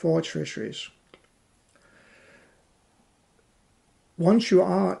forage fisheries. Once you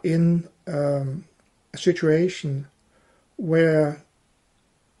are in a situation where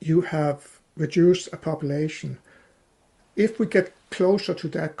you have reduced a population, if we get closer to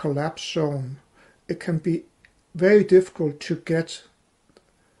that collapse zone, it can be very difficult to get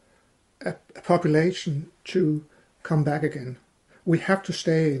a population to come back again. We have to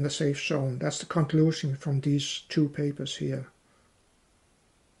stay in the safe zone. That's the conclusion from these two papers here.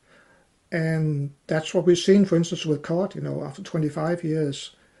 And that's what we've seen, for instance, with cod. After 25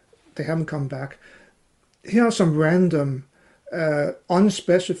 years, they haven't come back. Here are some random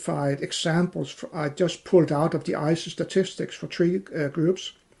unspecified examples I just pulled out of the ICES statistics for three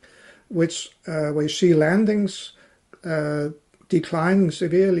groups, where you see landings declining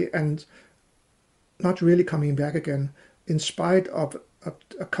severely and not really coming back again, in spite of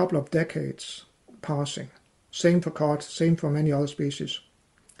a couple of decades passing. Same for cod, same for many other species.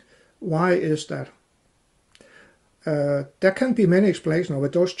 Why is that? There can be many explanations,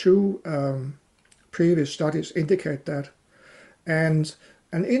 but those two previous studies indicate that. And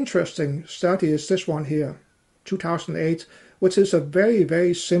an interesting study is this one here, 2008, which is a very,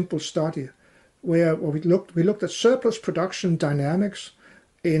 very simple study where we looked at surplus production dynamics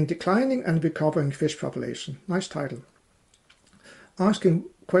in declining and recovering fish population. Nice title. asking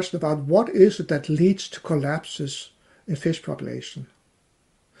a question about what is it that leads to collapses in fish population.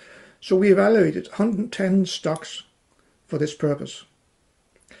 So we evaluated 110 stocks for this purpose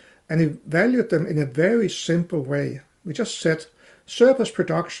and evaluated them in a very simple way. We just said surplus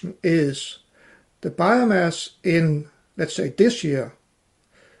production is the biomass in, let's say, this year,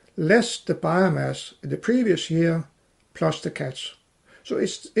 less the biomass in the previous year, plus the catch. So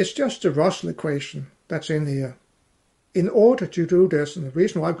it's just the Russell equation that's in here. In order to do this, and the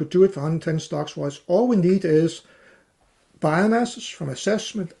reason why we could do it for 110 stocks was all we need is biomasses from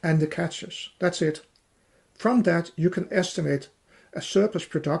assessment and the catches. That's it. From that, you can estimate a surplus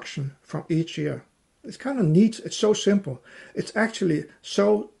production from each year. It's kind of neat. It's so simple. It's actually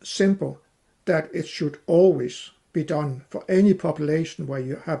so simple that it should always be done for any population where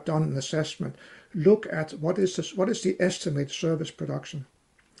you have done an assessment. Look at what is the estimated surplus production.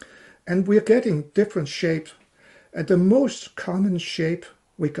 And we're getting different shapes. And the most common shape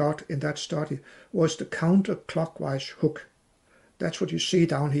we got in that study was the counterclockwise hook. That's what you see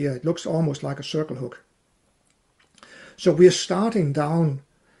down here. It looks almost like a circle hook. So we're starting down.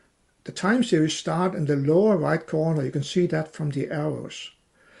 The time series start in the lower right corner. You can see that from the arrows.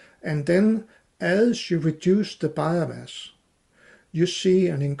 And then as you reduce the biomass, you see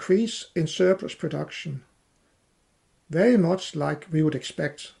an increase in surplus production. Very much like we would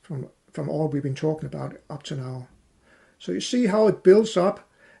expect from all we've been talking about up to now. So you see how it builds up,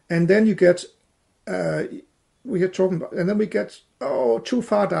 and then you get, we are talking about, and then we get, too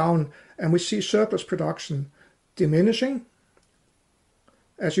far down, and we see surplus production diminishing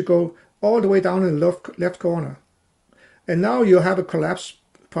as you go all the way down in the left corner. And now you have a collapsed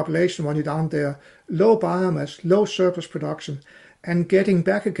population when you're down there, low biomass, low surplus production, and getting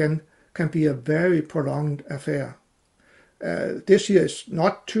back again can be a very prolonged affair. This year is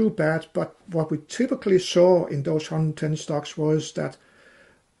not too bad, but what we typically saw in those 110 stocks was that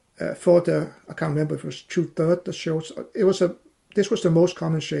for the, I can't remember if it was 2/3 that shows, this was the most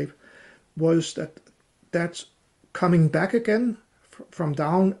common shape, was that coming back again from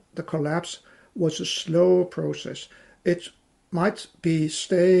down the collapse was a slow process. It might be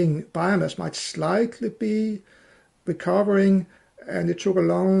staying, biomass might slightly be recovering, and it took a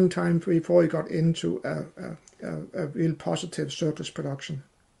long time before you got into a real positive surplus production.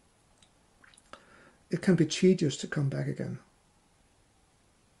 It can be tedious to come back again.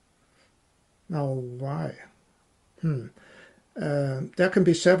 Now, why? There can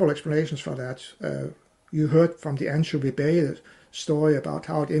be several explanations for that. You heard from the anchovy bay story about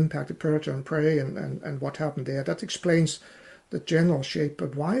how it impacted predator and prey and what happened there. That explains the general shape,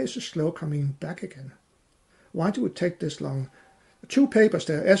 but why is it slow coming back again? Why do it take this long? Two papers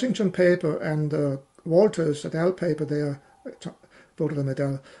there, Essington paper and Walters et al. Paper there, both of them et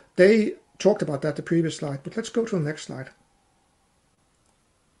al. They talked about that the previous slide, but let's go to the next slide.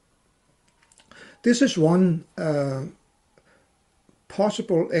 This is one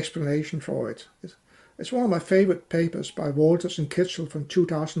possible explanation for it. It's one of my favorite papers by Walters and Kitchell from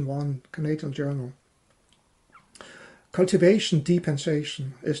 2001, Canadian Journal. Cultivation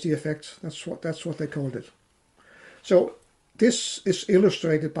depensation is the effect. That's what they called it. So this is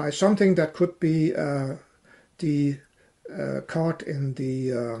illustrated by something that could be the cod in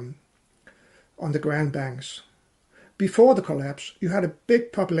the on the Grand Banks. Before the collapse, you had a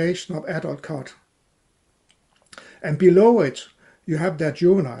big population of adult cod, and below it you have that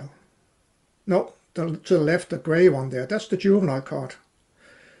juvenile. No, to the left, the grey one there, that's the juvenile cod.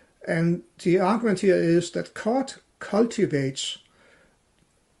 And the argument here is that cod cultivates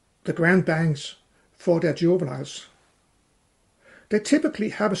the Grand Banks for their juveniles. They typically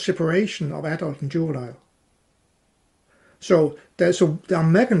have a separation of adult and juvenile. So there are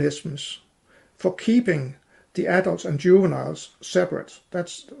mechanisms for keeping the adults and juveniles separate.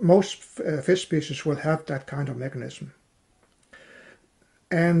 That's most fish species will have that kind of mechanism.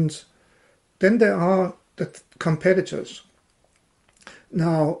 And then there are the competitors.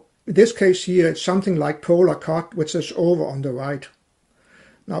 Now, in this case here, it's something like polar cod, which is over on the right.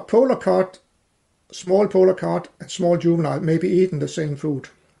 Now, polar cod, small polar cod and small juvenile may be eating the same food.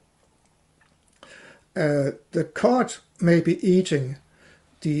 The cod may be eating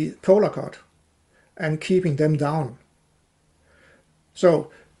the polar cod and keeping them down.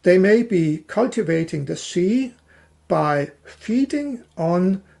 So they may be cultivating the sea by feeding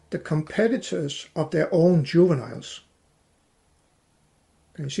on the competitors of their own juveniles.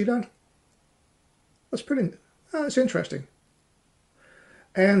 Can you see that? That's pretty, it's interesting.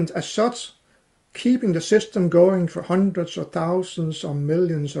 And as such, keeping the system going for hundreds or thousands or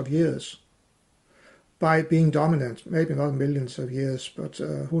millions of years by being dominant, maybe not millions of years, but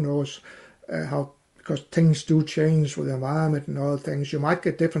who knows how because things do change with the environment and other things. You might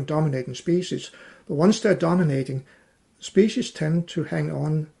get different dominating species, but once they're dominating, species tend to hang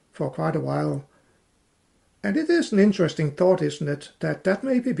on for quite a while. And it is an interesting thought, isn't it, that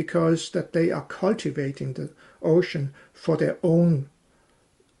may be because that they are cultivating the ocean for their own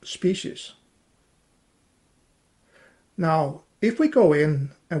species. Now, if we go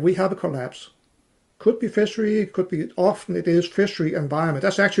in and we have a collapse, could be fishery, could be, often it is fishery environment.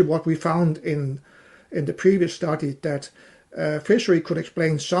 That's actually what we found in the previous study, that fishery could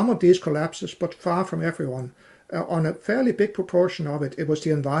explain some of these collapses, but far from everyone. On a fairly big proportion of it, it was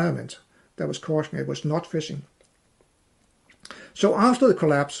the environment that was causing it, was not fishing. So after the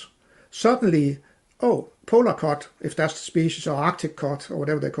collapse, suddenly, polar cod, if that's the species, or Arctic cod, or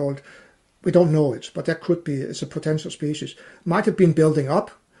whatever they're called, we don't know it, but that could be, it's a potential species, might have been building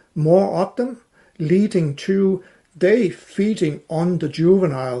up, more of them, leading to they feeding on the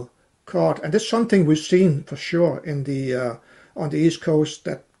juvenile cod. And that's something we've seen for sure in the on the East Coast,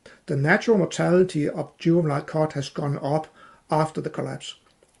 that the natural mortality of juvenile cod has gone up after the collapse.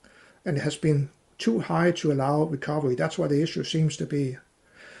 And it has been too high to allow recovery. That's what the issue seems to be.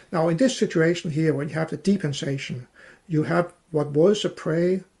 Now, in this situation here, when you have the depensation, you have what was a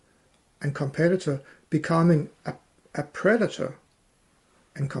prey and competitor becoming a predator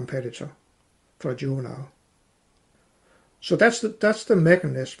and competitor for a juvenile. So that's the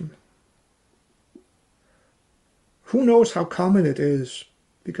mechanism. Who knows how common it is,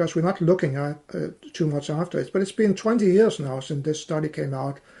 because we're not looking at too much after it. But it's been 20 years now since this study came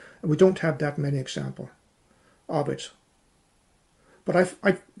out, and we don't have that many examples of it. But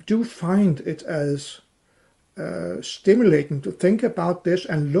I do find it as stimulating to think about this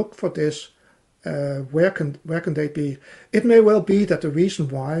and look for this. Where can they be? It may well be that the reason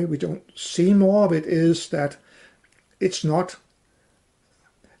why we don't see more of it is that it's not.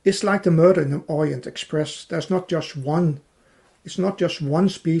 It's like the Murder in the Orient Express. There's not just one. It's not just one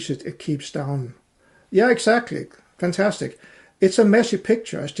species it keeps down. Yeah, exactly. Fantastic. It's a messy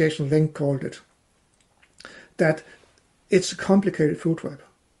picture, as Jason Link called it. That it's a complicated food web.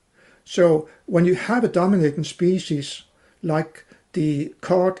 So when you have a dominating species like the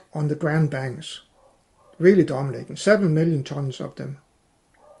cod on the Grand Banks, really dominating, 7 million tons of them,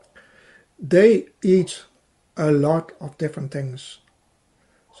 they eat a lot of different things.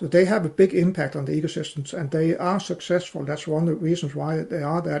 So they have a big impact on the ecosystems, and they are successful. That's one of the reasons why they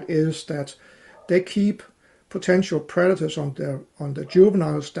are that, is that they keep potential predators on the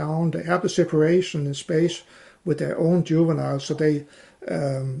juveniles down. They have the separation in space with their own juveniles, so they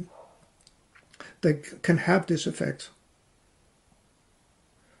can have this effect.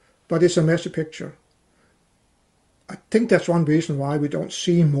 But it's a messy picture. I think that's one reason why we don't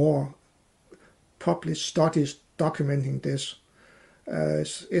see more published studies documenting this.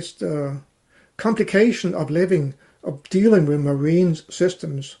 It's the complication of dealing with marine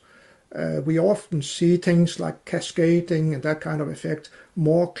systems. We often see things like cascading and that kind of effect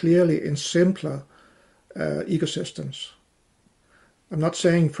more clearly in simpler ecosystems. I'm not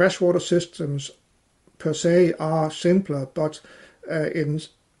saying freshwater systems per se are simpler, but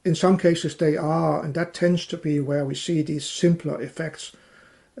in some cases they are, and that tends to be where we see these simpler effects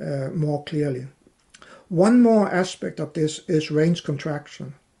more clearly. One more aspect of this is range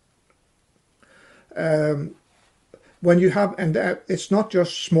contraction. When you have, and it's not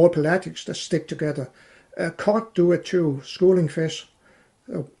just small pelatics that stick together. Cod do it too, schooling fish.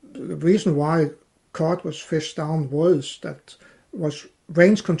 The reason why cod was fished down was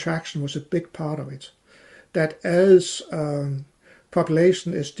range contraction was a big part of it. That as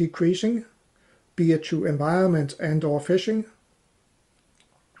population is decreasing, be it through environment and or fishing,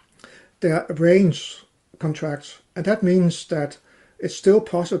 their range contracts, and that means that it's still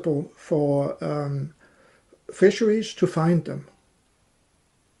possible for fisheries to find them.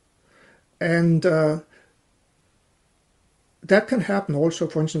 And that can happen also,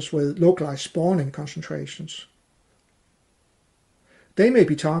 for instance, with localized spawning concentrations. They may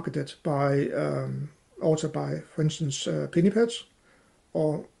be targeted by, also by, for instance, pinnipeds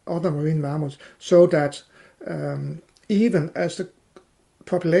or other marine mammals, so that even as the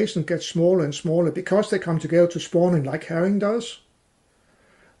population gets smaller and smaller, because they come together to spawning like herring does,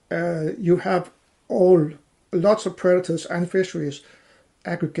 you have lots of predators and fisheries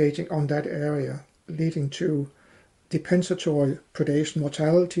aggregating on that area, leading to depensatory predation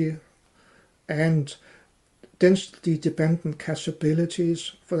mortality and density-dependent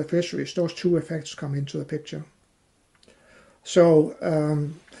catchabilities for the fisheries. Those two effects come into the picture. So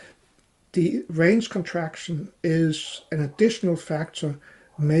the range contraction is an additional factor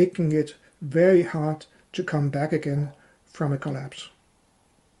making it very hard to come back again from a collapse.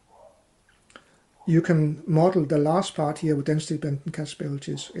 you can model the last part here with density-dependent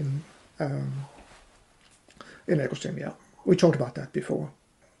catchabilities in Ecosim. Yeah, we talked about that before.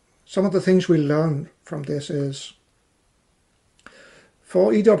 Some of the things we learn from this is,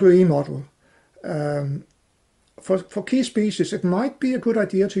 for EwE model, for key species, it might be a good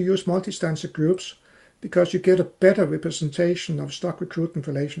idea to use multi-stanza groups because you get a better representation of stock recruitment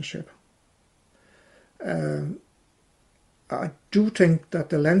relationship. I do think that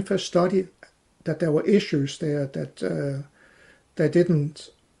the Landfest study, that there were issues there that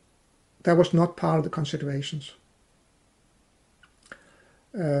that was not part of the considerations.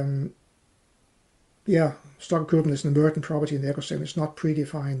 Yeah, stock recruitment is an emergent property in the Ecosim. It's not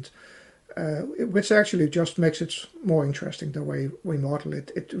predefined, which actually just makes it more interesting the way we model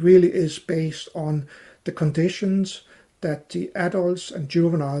it. It really is based on the conditions that the adults and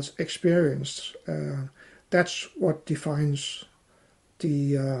juveniles experienced. That's what defines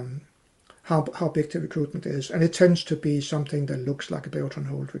the how big the recruitment is, and it tends to be something that looks like a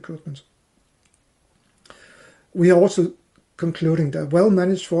built-on-hold recruitment. We are also concluding that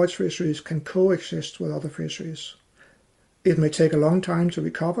well-managed forage fisheries can coexist with other fisheries. It may take a long time to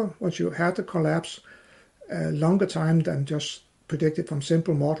recover once you had the collapse, a longer time than just predicted from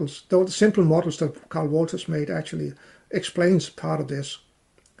simple models, though the simple models that Carl Walters made actually explains part of this.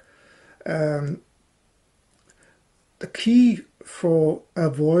 The key for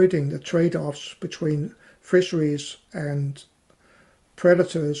avoiding the trade-offs between fisheries and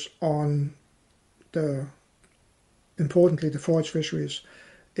predators on importantly the forage fisheries,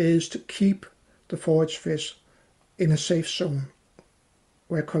 is to keep the forage fish in a safe zone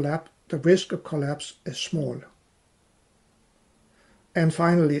where the risk of collapse is small. And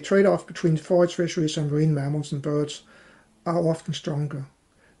finally, trade-off between forage fisheries and marine mammals and birds are often stronger.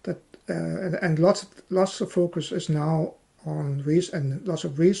 And lots of focus is now on and lots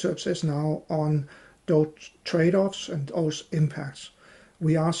of research is now on those trade-offs and those impacts.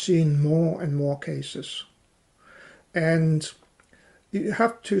 We are seeing more and more cases, and you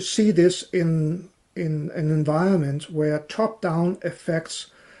have to see this in an environment where top-down effects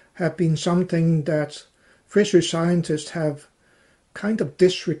have been something that fishery scientists have kind of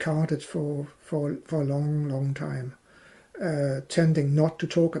disregarded for a long time, tending not to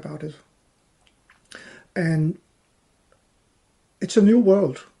talk about it. And it's a new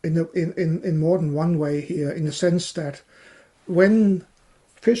world in more than one way here, in the sense that when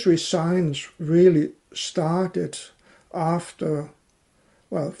fishery science really started after,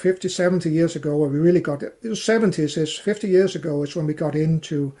 50, 70 years ago, where we really got it. The 70s is 50 years ago is when we got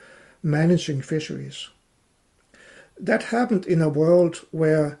into managing fisheries. That happened in a world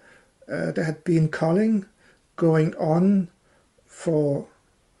where there had been culling going on for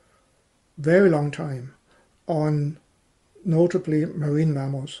a very long time on notably marine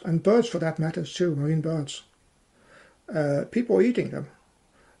mammals, and birds for that matter too, marine birds. People were eating them,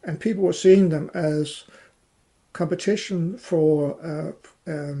 and people were seeing them as competition for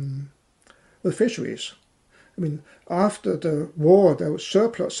with fisheries. I mean, after the war, there was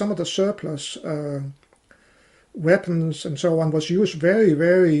surplus. Some of the surplus weapons and so on was used very,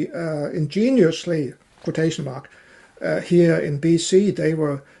 very ingeniously. Quotation mark. Here in BC, they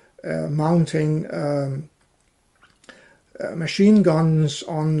were mounting machine guns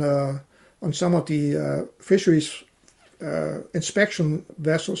on some of the fisheries inspection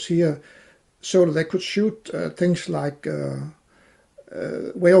vessels here, so that they could shoot things like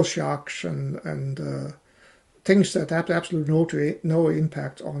whale sharks and things that have absolutely no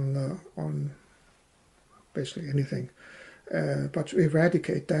impact on basically anything. But to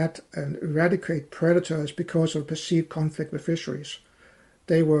eradicate that and eradicate predators because of perceived conflict with fisheries.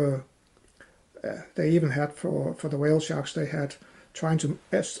 They even had for the whale sharks, they had trying to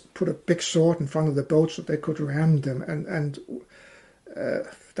put a big sword in front of the boat so they could ram them, and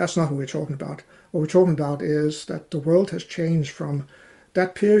that's not what we're talking about. What we're talking about is that the world has changed from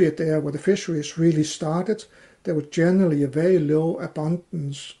that period there where the fisheries really started. There was generally a very low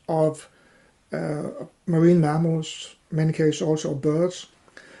abundance of marine mammals, in many cases also birds,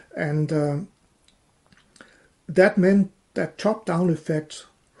 and that meant that top-down effects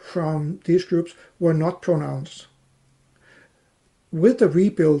from these groups were not pronounced. With the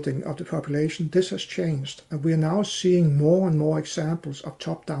rebuilding of the population, this has changed, and we are now seeing more and more examples of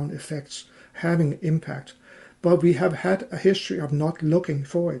top-down effects having impact, but we have had a history of not looking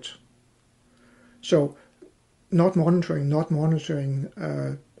for it. So, not monitoring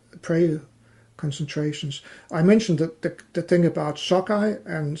prey concentrations. I mentioned the thing about sockeye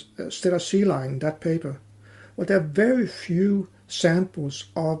and Stella sea lion, that paper. Well, there are very few samples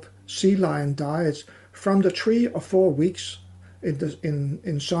of sea lion diets from the 3 or 4 weeks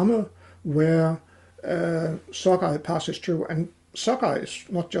in summer where sockeye passes through. And sockeye is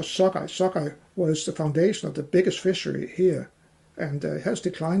not just sockeye. Sockeye was the foundation of the biggest fishery here, and it has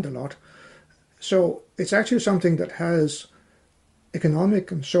declined a lot. So it's actually something that has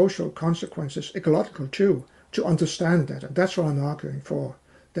economic and social consequences, ecological too, to understand that. And that's what I'm arguing for,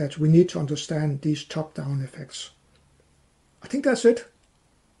 that we need to understand these top-down effects. I think that's it.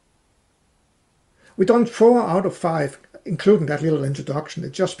 We've done 4 out of 5, including that little introduction.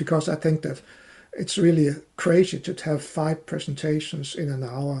 It's just because I think that it's really crazy to have 5 presentations in an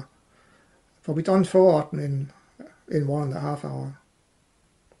hour. But we've done 4 in 1.5 hours.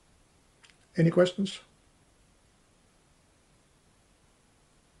 Any questions?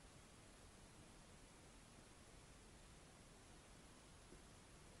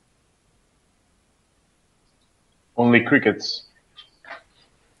 Only crickets.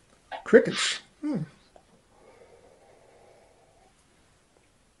 Crickets?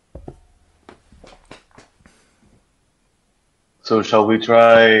 So shall we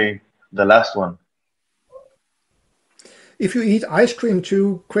try the last one? If you eat ice cream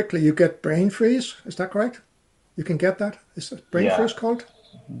too quickly, you get brain freeze. Is that correct? You can get that? Is it brain freeze called?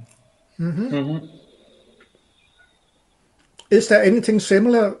 Is there anything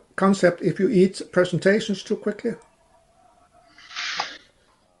similar concept if you eat presentations too quickly?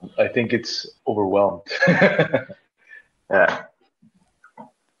 I think it's overwhelmed. Yeah.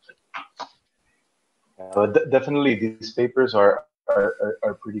 But definitely these papers are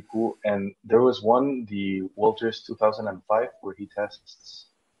pretty cool. And there was one, the Walters 2005, where he tests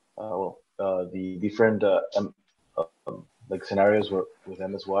the different like scenarios with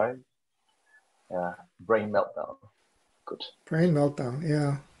MSY. Brain meltdown. Good. Brain meltdown,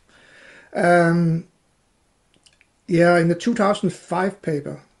 yeah. Yeah, in the 2005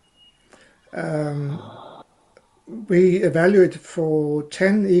 paper, we evaluated for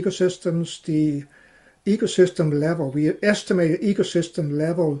 10 ecosystems the ecosystem level. We estimated ecosystem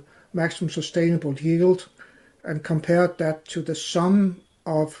level maximum sustainable yield and compared that to the sum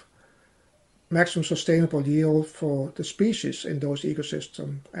of maximum sustainable yield for the species in those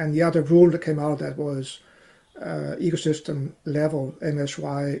ecosystems. And the other rule that came out of that was ecosystem level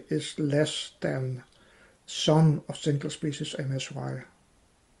MSY is less than sum of single species MSY.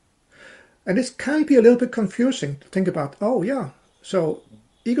 And it can be a little bit confusing to think about, oh yeah, so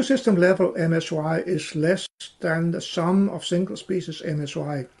ecosystem level MSY is less than the sum of single species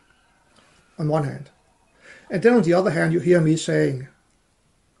MSY on one hand. And then on the other hand, you hear me saying,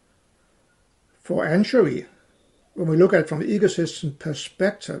 for anchovy, when we look at it from an ecosystem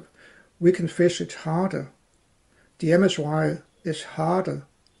perspective, we can fish it harder. The MSY is higher,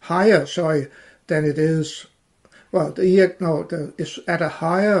 than it is. Well, it's at a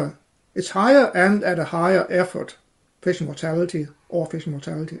higher. It's higher and at a higher effort, fishing mortality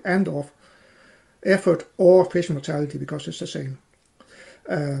and of effort or fishing mortality, because it's the same,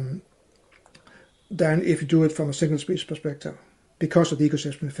 than if you do it from a single species perspective, because of the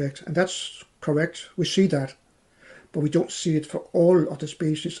ecosystem effect. And that's correct. We see that, but we don't see it for all of the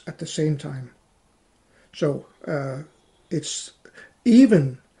species at the same time. So it's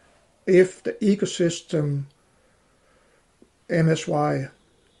even if the ecosystem MSY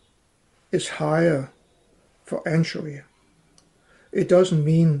is higher for anchovy, it doesn't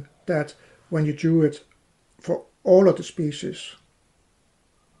mean that when you do it for all of the species,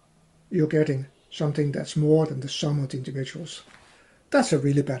 you're getting something that's more than the sum of the individuals. That's a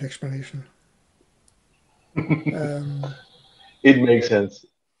really bad explanation. It makes sense.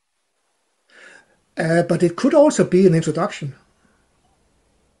 But it could also be an introduction.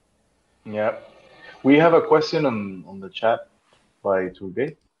 Yeah. We have a question on the chat by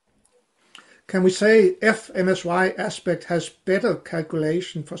Turgay. Can we say FMSY aspect has better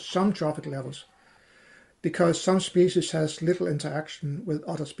calculation for some trophic levels because some species has little interaction with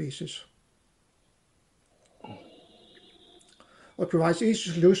other species? Or provides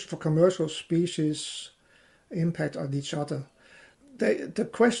easy solution for commercial species impact on each other? The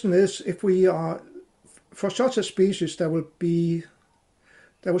question is, if we are, for such a species, there will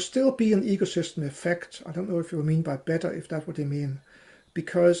still be an ecosystem effect. I don't know if you mean by better, if that's what you mean.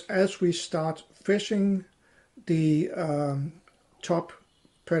 Because as we start fishing the top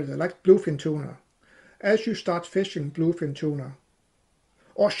predator, like bluefin tuna, as you start fishing bluefin tuna,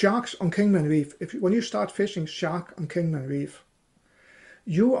 or sharks on Kingman Reef, when you start fishing shark on Kingman Reef,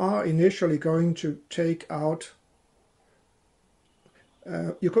 you are initially going to take out,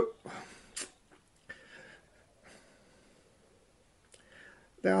 there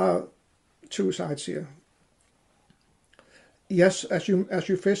are two sides here. Yes, as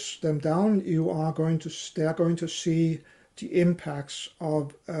you fish them down, they are going to see the impacts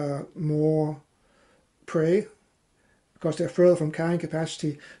of more prey because they're further from carrying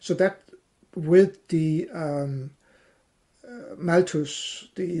capacity. So that with the Malthus,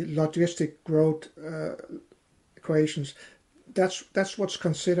 the logistic growth equations, that's what's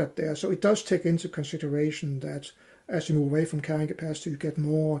considered there. So it does take into consideration that as you move away from carrying capacity, you get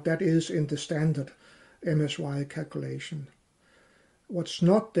more. That is in the standard MSY calculation. What's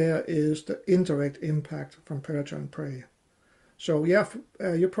not there is the indirect impact from predator and prey. So yeah,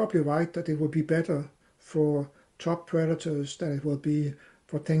 you're probably right that it would be better for top predators than it will be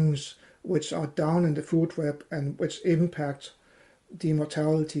for things which are down in the food web and which impact the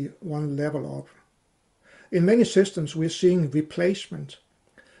mortality one level up. In many systems, we're seeing replacement.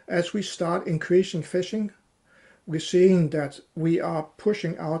 As we start increasing fishing, we're seeing that we are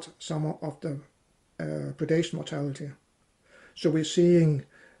pushing out some of the predation mortality. So we're seeing,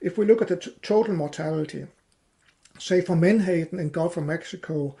 if we look at the total mortality, say for menhaden in Gulf of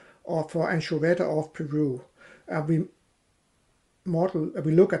Mexico or for anchoveta off Peru, we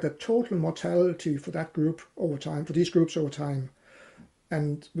look at the total mortality for that group over time, for these groups over time,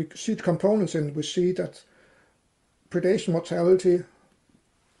 and we see the components and we see that predation mortality,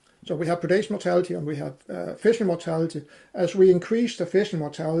 so we have predation mortality and we have fishing mortality. As we increase the fishing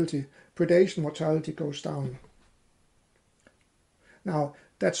mortality, predation mortality goes down. Now,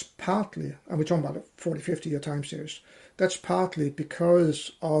 that's partly, and we're talking about a 40, 50-year time series, that's partly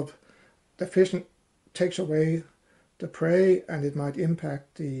because of the fishing takes away the prey and it might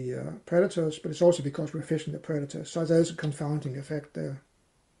impact the predators, but it's also because we're fishing the predators. So there's a confounding effect there.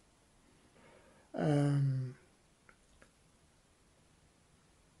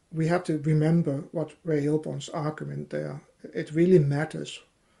 We have to remember what Ray Hilborn's argument there. It really matters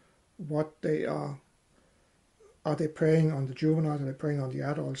what they are. Are they preying on the juveniles? Are they preying on the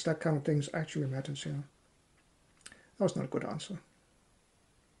adults? That kind of things actually matters here. That was not a good answer.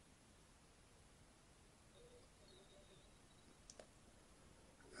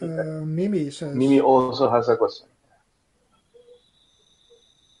 Mimi says... Mimi also has a question.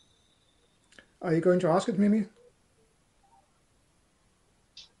 Are you going to ask it, Mimi?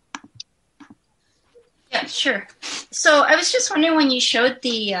 Yeah, sure. So I was just wondering, when you showed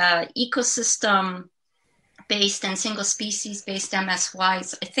the ecosystem-based and single species-based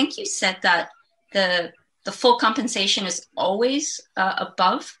MSYs, I think you said that the full compensation is always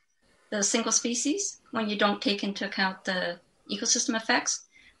above the single species when you don't take into account the ecosystem effects.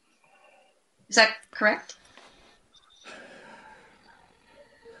 Is that correct?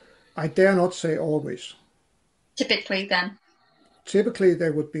 I dare not say always. Typically, then? Typically,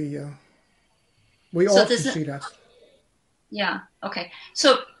 there would be... we often see that. Yeah, okay.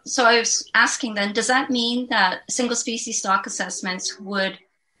 So I was asking then, does that mean that single species stock assessments would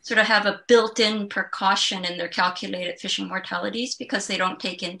sort of have a built-in precaution in their calculated fishing mortalities because they don't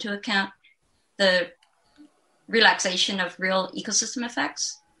take into account the relaxation of real ecosystem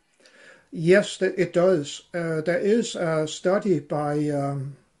effects? Yes, it does. There is a study by...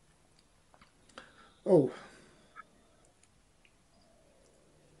 Oh,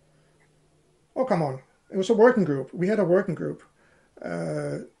 come on. It was a working group. We had a working group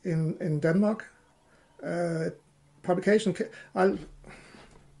in Denmark. Publication.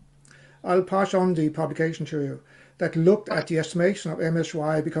 I'll pass on the publication to you that looked at the estimation of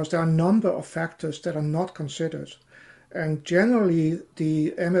MSY because there are a number of factors that are not considered. And generally,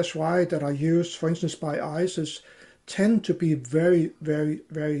 the MSY that are used, for instance, by ICES, tend to be very, very,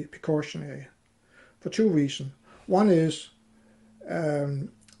 very precautionary for two reasons. One is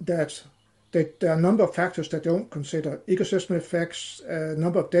that there are a number of factors that don't consider ecosystem effects, a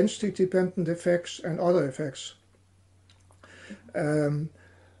number of density-dependent effects, and other effects. On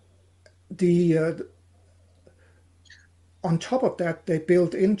top of that, they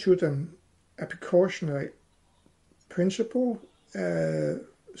build into them a precautionary principle,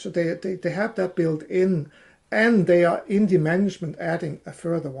 so they have that built in, and they are in the management adding a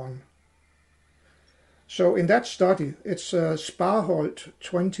further one. So in that study, it's Sparholt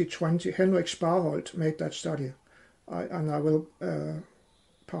 2020, Henrik Sparholt made that study, and I will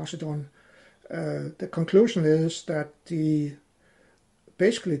pass it on. The conclusion is that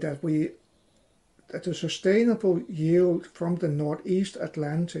basically that the sustainable yield from the Northeast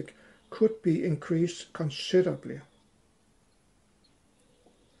Atlantic could be increased considerably.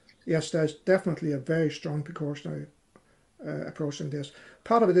 Yes, there's definitely a very strong precautionary approach in this.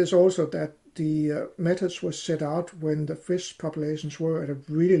 Part of it is also that the methods were set out when the fish populations were at a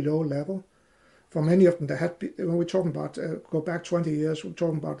really low level. For many of them, when we're talking about, go back 20 years, we're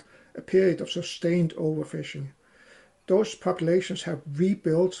talking about a period of sustained overfishing. Those populations have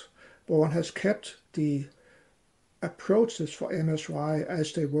rebuilt, but one has kept the approaches for MSY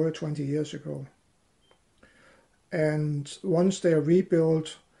as they were 20 years ago. and once they are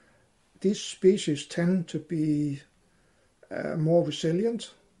rebuilt, these species tend to be more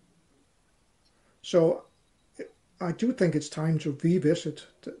resilient. So I do think it's time to revisit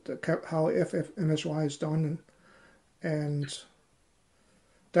how MSY is done, and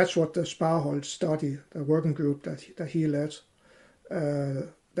that's what the Sparholt study, the working group that he led,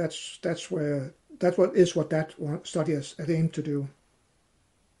 that's what that study has aimed to do.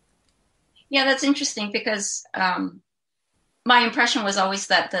 Yeah, that's interesting because my impression was always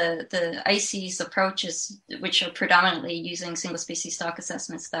that the ICES approaches, which are predominantly using single species stock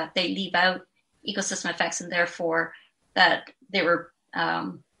assessments, that they leave out ecosystem effects, and therefore that they were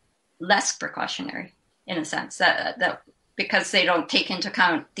less precautionary in a sense, that because they don't take into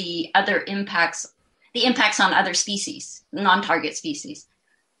account the other impacts, the impacts on other species, non-target species.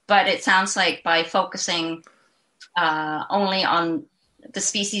 But it sounds like by focusing only on the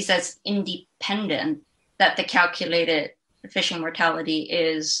species as independent, that the calculated fishing mortality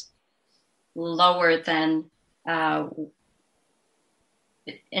is lower than,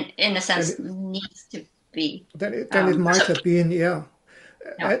 in a sense, needs to be. Then it might have been, yeah.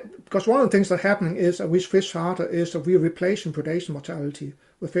 Because one of the things that's happening is that we fish harder is that we're replacing predation mortality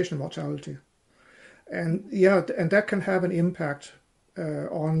with fishing mortality. And that can have an impact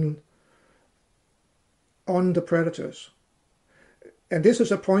on the predators. And this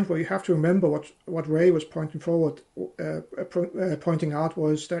is a point where you have to remember what Ray was pointing out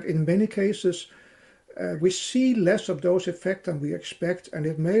was that in many cases we see less of those effects than we expect, and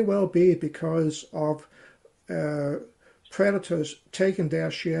it may well be because of predators taking their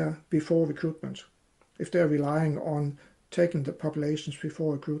share before recruitment, if they're relying on taking the populations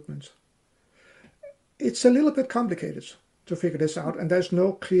before recruitment. It's a little bit complicated to figure this out, and there's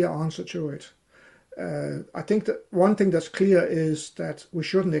no clear answer to it. I think that one thing that's clear is that we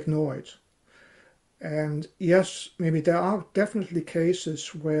shouldn't ignore it. And yes, maybe there are definitely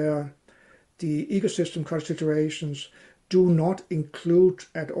cases where the ecosystem considerations do not include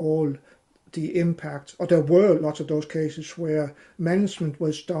at all the impact, or there were lots of those cases where management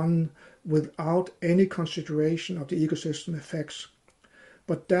was done without any consideration of the ecosystem effects.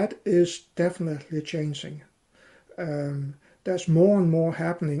 But that is definitely changing. There's more and more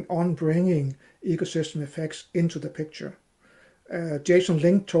happening on bringing ecosystem effects into the picture. Jason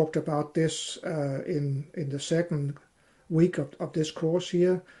Link talked about this in the second week of this course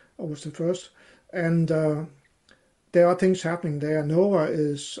here, or was the first, and there are things happening there. NOAA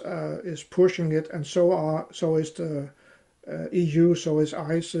is pushing it, and so is the EU, so is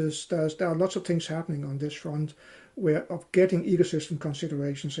ICES. There are lots of things happening on this front of getting ecosystem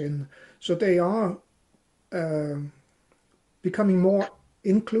considerations in. So they are becoming more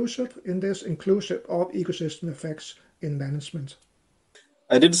inclusive of ecosystem effects in management.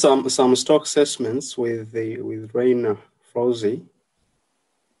 I did some stock assessments with Rainer Froese,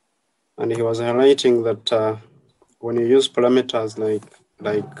 and he was highlighting that when you use parameters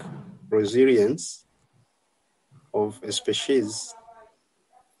like resilience of a species,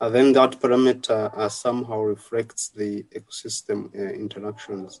 then that parameter somehow reflects the ecosystem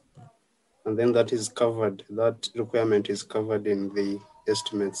interactions. And then that requirement is covered in the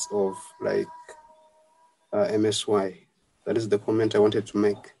estimates of MSY. That is the comment I wanted to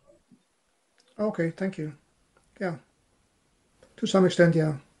make. Okay, thank you. Yeah, to some extent,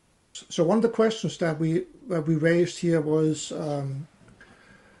 yeah. So one of the questions that we raised here was,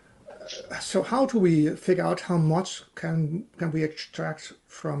 so how do we figure out how much can we extract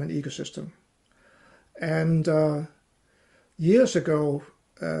from an ecosystem? And years ago,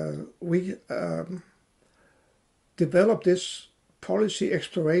 we developed this policy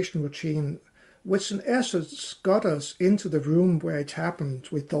exploration routine, which in essence got us into the room where it happened.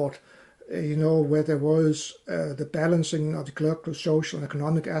 We thought, where there was the balancing of the ecological, social, and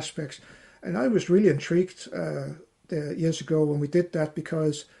economic aspects. And I was really intrigued years ago when we did that,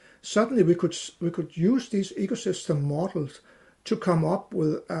 because suddenly we could use these ecosystem models to come up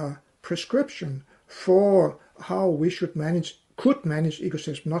with a prescription for how we could manage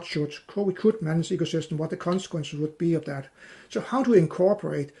ecosystem, not should, how we could manage ecosystem, what the consequences would be of that. So how do we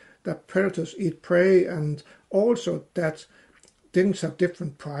incorporate that predators eat prey, and also that things have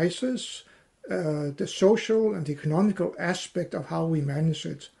different prices, the social and the economical aspect of how we manage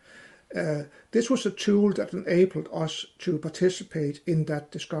it. This was a tool that enabled us to participate in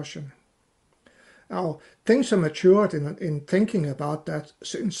that discussion. Now, things have matured in thinking about that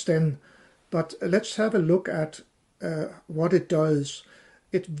since then, but let's have a look at what it does.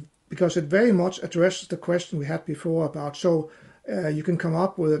 Because it very much addresses the question we had before about, so you can come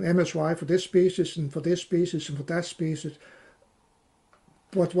up with an MSY for this species and for this species and for that species.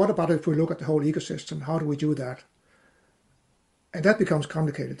 But what about if we look at the whole ecosystem? How do we do that? And that becomes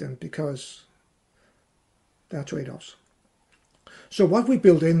complicated then because there are trade-offs. So what we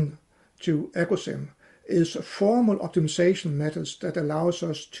build in to Ecosim is a formal optimization methods that allows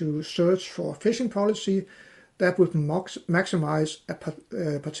us to search for fishing policy that would maximize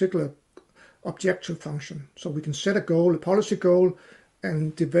a particular objective function. So we can set a goal, a policy goal,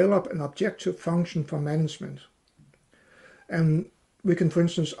 and develop an objective function for management. And we can, for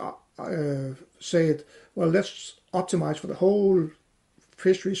instance, say it, well, let's optimize for the whole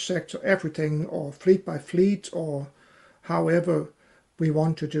fisheries sector, everything, or fleet by fleet, or however we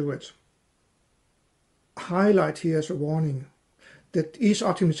want to do it. Highlight here as a warning that these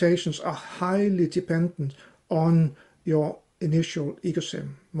optimizations are highly dependent on your initial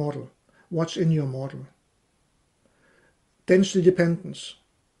Ecosim model, what's in your model. Density dependence,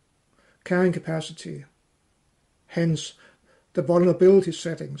 carrying capacity, hence the vulnerability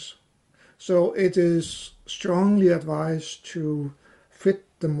settings. So it is strongly advised to fit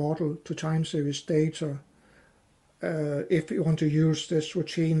the model to time series data if you want to use this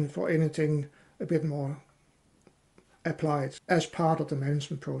routine for anything a bit more applied as part of the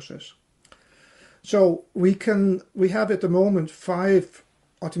management process. So we have at the moment 5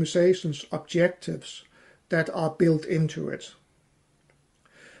 optimizations objectives that are built into it.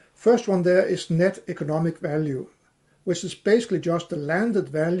 First one there is net economic value, which is basically just the landed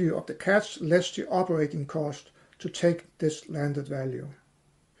value of the catch less the operating cost to take this landed value.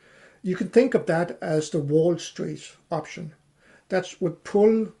 You can think of that as the Wall Street option. That would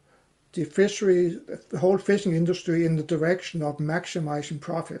pull the fishery, the whole fishing industry in the direction of maximizing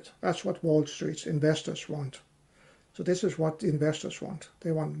profit. That's what Wall Street's investors want. So this is what the investors want.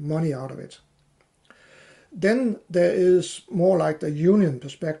 They want money out of it. Then there is more like the union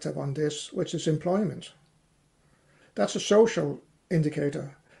perspective on this, which is employment. That's a social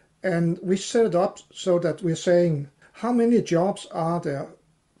indicator. And we set it up so that we're saying how many jobs are there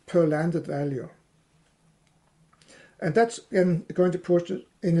per landed value. And that's again going to push it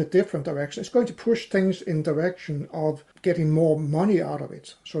in a different direction. It's going to push things in the direction of getting more money out of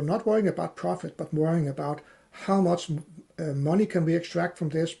it. So not worrying about profit, but worrying about how much money can we extract from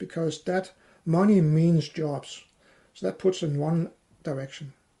this, because that money means jobs. So that puts in one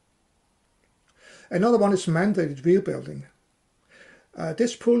direction. Another one is mandated rebuilding.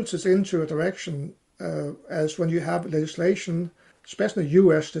 This pulls us into a direction as when you have legislation, especially in the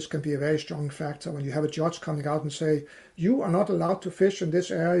US, this can be a very strong factor when you have a judge coming out and say, you are not allowed to fish in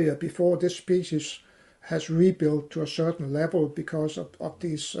this area before this species has rebuilt to a certain level because of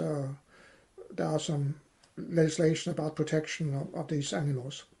these, there are some legislation about protection of these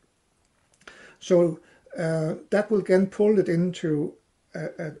animals. So that will again pull it into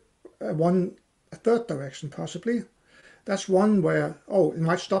a third direction possibly. That's one where, it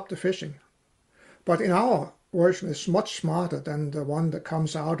might stop the fishing. But in our version is much smarter than the one that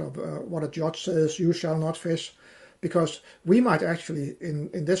comes out of what a judge says, you shall not fish, because we might actually, in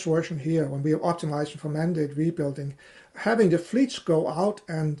this version here, when we are optimizing for mandate rebuilding, having the fleets go out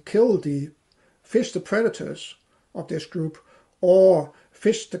and fish the predators of this group or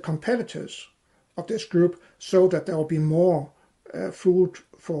fish the competitors of this group so that there will be more food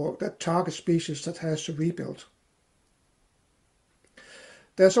for that target species that has to rebuild.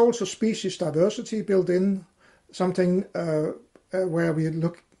 There's also species diversity built in, something where we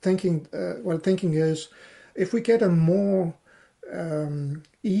thinking is if we get a more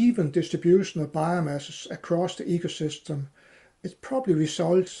even distribution of biomasses across the ecosystem, it probably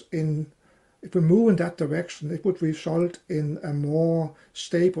results in, if we move in that direction, it would result in a more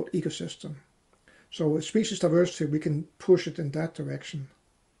stable ecosystem. So with species diversity, we can push it in that direction.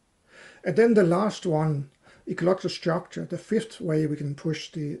 And then the last one, ecological structure, the 5th way we can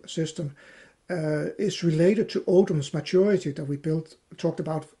push the system, is related to Odom's maturity that we talked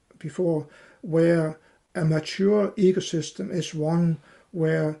about before, where a mature ecosystem is one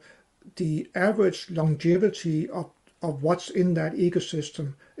where the average longevity of what's in that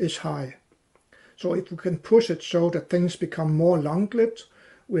ecosystem is high. So if we can push it so that things become more long-lived,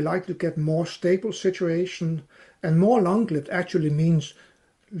 we like to get more stable situation, and more long-lived actually means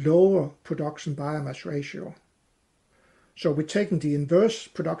lower production biomass ratio. So we're taking the inverse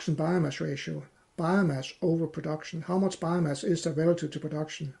production biomass ratio, biomass over production. How much biomass is there relative to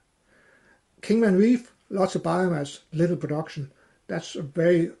production? Kingman Reef, lots of biomass, little production. That's a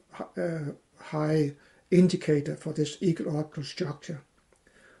very high indicator for this ecological structure.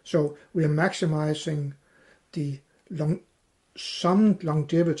 So we are maximizing the summed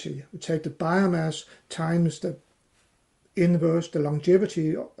longevity. We take the biomass times the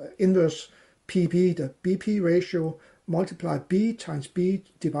longevity, inverse PB, the BP ratio, multiply B times B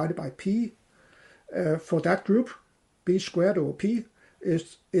divided by P for that group. B squared over P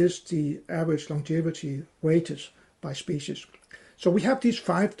is the average longevity weighted by species. So we have these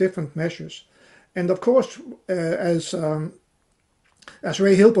 5 different measures. And of course, as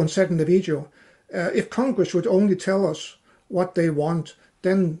Ray Hilborn said in the video, if Congress would only tell us what they want,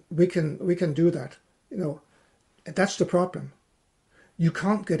 then we can do that. That's the problem. You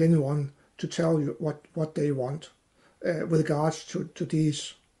can't get anyone to tell you what they want with regards to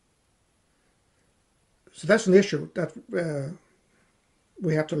these. So that's an issue that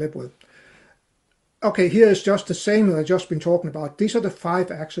we have to live with. Okay, here is just the same that I've just been talking about. These are the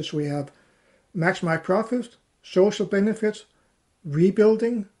 5 axes we have: maximize profit, social benefits,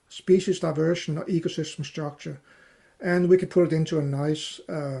 rebuilding, species diversion, or ecosystem structure. And we could put it into a nice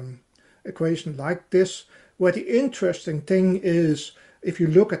equation like this, where the interesting thing is, if you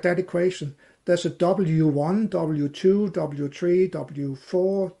look at that equation, there's a W1, W2, W3,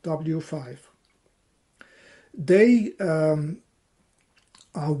 W4, W5. They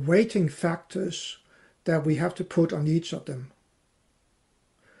are weighting factors that we have to put on each of them.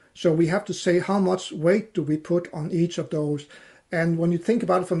 So we have to say how much weight do we put on each of those. And when you think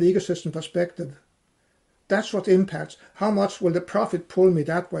about it from the ecosystem perspective, that's what impacts. How much will the profit pull me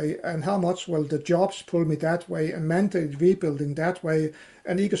that way, and how much will the jobs pull me that way, and mandated rebuilding that way,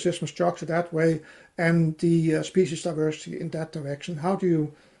 and ecosystem structure that way, and the species diversity in that direction. How do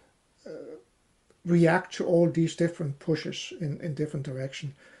you react to all these different pushes in different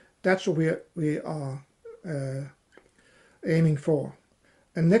directions? That's what we are aiming for.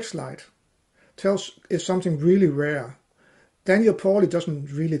 And next slide is something really rare. Daniel Pauly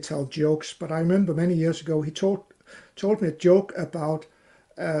doesn't really tell jokes, but I remember many years ago he told me a joke about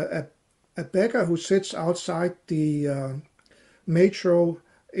a beggar who sits outside the metro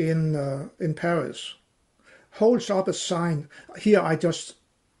in Paris, holds up a sign. Here I just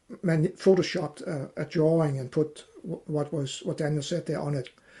photoshopped a drawing and put what Daniel said there on it.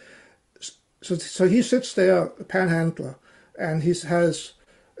 So he sits there, a panhandler, and he has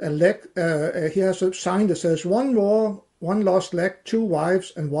a leg. He has a sign that says one more. 1 lost leg, 2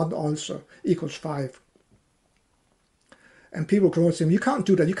 wives, and 1 ulcer equals 5. And people go to him, you can't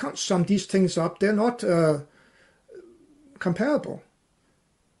do that. You can't sum these things up. They're not comparable.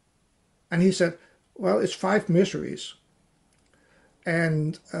 And he said, well, it's 5 miseries.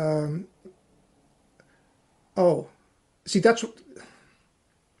 And, see, that's what,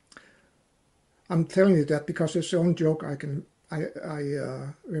 I'm telling you that because it's the only joke I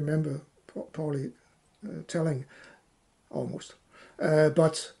remember Pauly telling. Almost.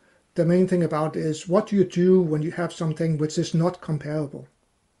 But the main thing about it is, what do you do when you have something which is not comparable?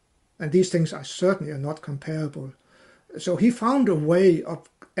 And these things are certainly not comparable. So he found a way of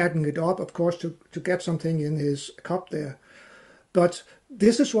adding it up, of course, to get something in his cup there. But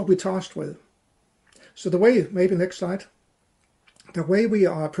this is what we're tasked with. So the way, maybe next slide, the way we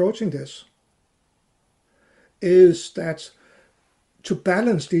are approaching this is that to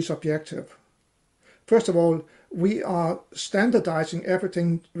balance these objectives, first of all, we are standardizing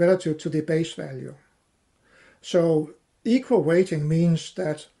everything relative to the base value. So equal weighting means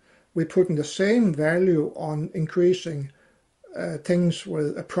that we're putting the same value on increasing things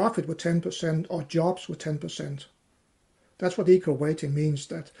with a profit with 10% or jobs with 10%. That's what equal weighting means.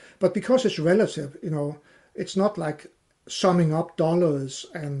 But because it's relative, it's not like summing up dollars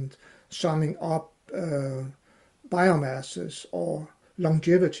and summing up biomasses or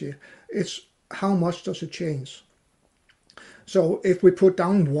longevity. It's how much does it change? So if we put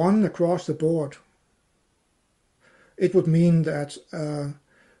down 1 across the board, it would mean that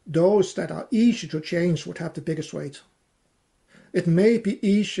those that are easy to change would have the biggest weight. It may be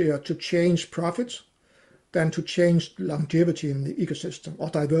easier to change profits than to change longevity in the ecosystem or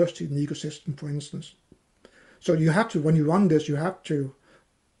diversity in the ecosystem, for instance. So you have to, when you run this, you have to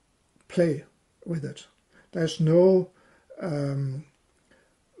play with it. There's no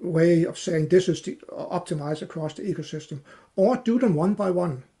way of saying this is the optimized across the ecosystem, or do them one by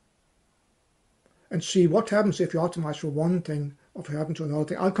one and see what happens if you optimize for one thing or if you happen to another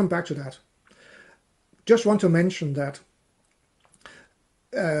thing. I'll come back to that. Just want to mention that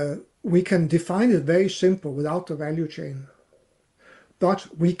we can define it very simple without the value chain, but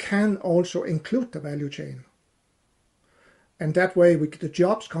we can also include the value chain. And that way the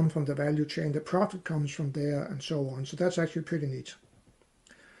jobs come from the value chain, the profit comes from there, and so on. So that's actually pretty neat.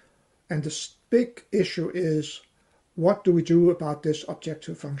 And the big issue is, what do we do about this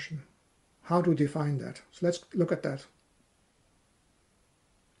objective function? How do we define that? So let's look at that.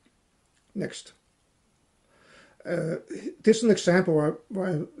 Next. This is an example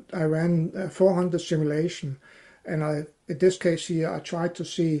where I ran 400 simulation, and in this case here I tried to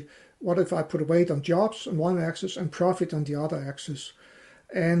see What if I put weight on jobs on one axis and profit on the other axis?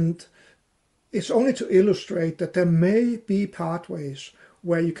 And it's only to illustrate that there may be pathways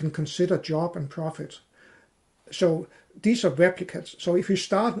where you can consider job and profit. So these are replicates. So if you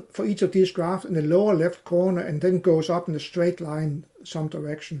start for each of these graphs in the lower left corner and then goes up in a straight line some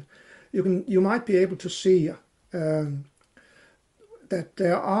direction, you might be able to see that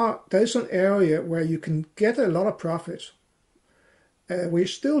there is an area where you can get a lot of profit. We're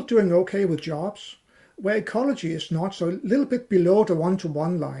still doing okay with jobs, where ecology is not. So a little bit below the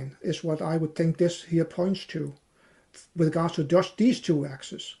 1-to-1 line is what I would think this here points to with regards to just these two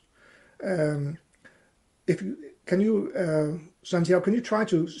axes. Santiago, can you try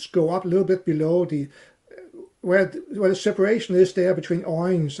to go up a little bit below where the separation is there between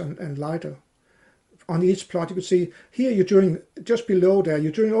orange and lighter? On each plot, you can see here you're doing just below there.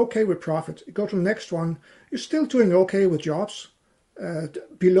 You're doing okay with profit. You go to the next one, you're still doing okay with jobs.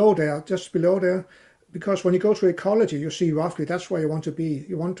 Below there, just below there, because when you go to ecology, you see roughly that's where you want to be.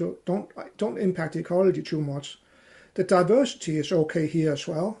 You want to don't impact the ecology too much. The diversity is okay here as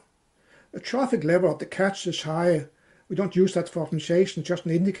well. The trophic level of the catch is high. We don't use that for optimization, just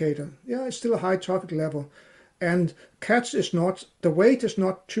an indicator. Yeah, it's still a high trophic level. And catch is not, the weight is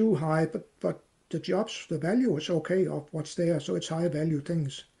not too high, but the jobs, the value is okay of what's there, so it's high value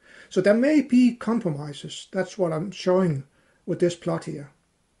things. So there may be compromises. That's what I'm showing with this plot here.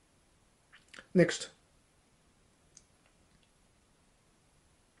 Next.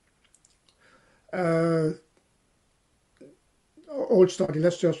 Old study,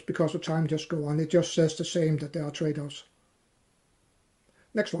 let's just, because of time, just go on. It just says the same, that there are trade-offs.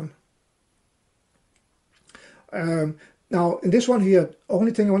 Next one. Now, in this one here,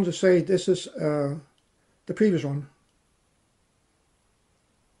 only thing I want to say, this is the previous one.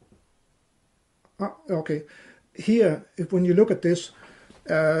 Okay. Here, when you look at this,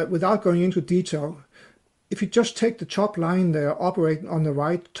 without going into detail, if you just take the top line there, operating on the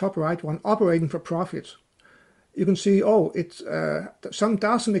right, top right one, operating for profit, you can see, oh, it's there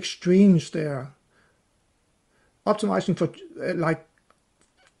are some extremes there. Optimizing for like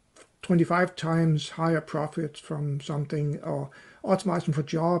 25 times higher profit from something, or optimizing for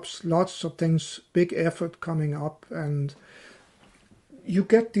jobs, lots of things, big effort coming up, and you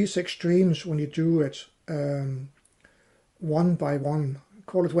get these extremes when you do it one by one.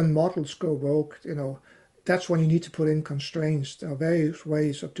 Call it when models go rogue, that's when you need to put in constraints. There are various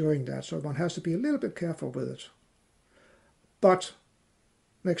ways of doing that, so one has to be a little bit careful with it. But,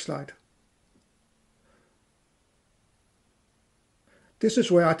 next slide. This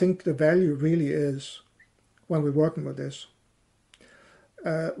is where I think the value really is when we're working with this.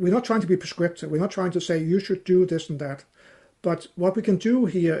 We're not trying to be prescriptive. We're not trying to say you should do this and that. But what we can do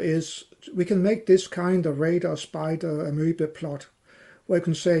here is we can make this kind of radar, spider, amoeba plot where you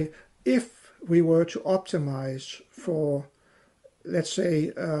can say if we were to optimize for, let's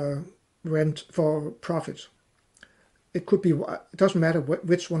say, rent for profit, it could be, it doesn't matter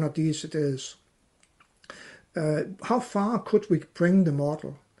which one of these it is. How far could we bring the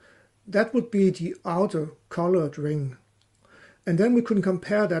model? That would be the outer colored ring. And then we can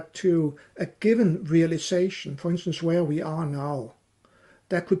compare that to a given realization, for instance, where we are now.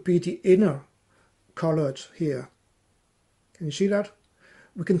 That could be the inner colored here. Can you see that?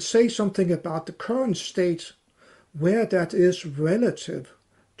 We can say something about the current state, where that is relative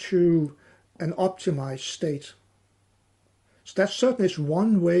to an optimized state. So that certainly is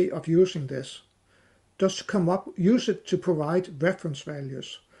one way of using this. Just to come up, use it to provide reference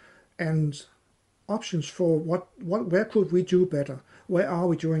values and options for where could we do better? Where are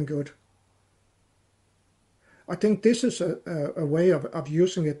we doing good? I think this is a way of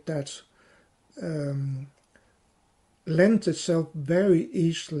using it that lends itself very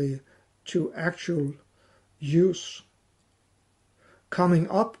easily to actual use. Coming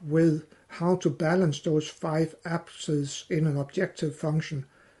up with how to balance those 5 axes in an objective function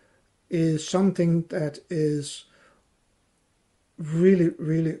is something that is really,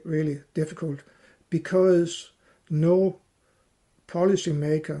 really, really difficult, because no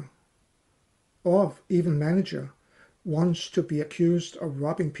policymaker or even manager wants to be accused of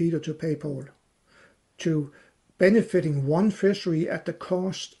robbing Peter to pay Paul, to benefiting one fishery at the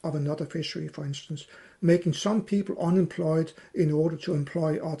cost of another fishery, for instance, making some people unemployed in order to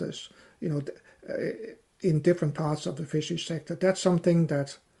employ others, in different parts of the fishery sector. That's something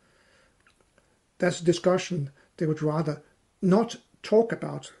that's a discussion they would rather not talk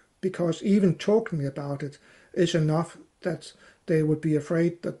about, because even talking about it is enough that they would be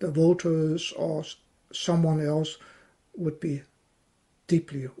afraid that the voters or someone else would be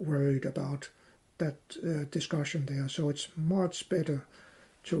deeply worried about that discussion there. So it's much better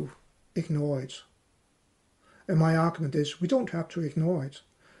to ignore it. And my argument is we don't have to ignore it.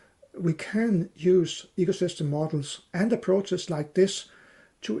 We can use ecosystem models and approaches like this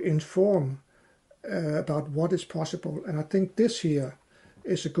to inform about what is possible. And I think this here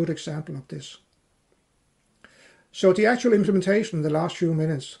is a good example of this. So the actual implementation in the last few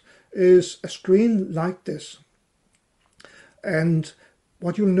minutes is a screen like this. And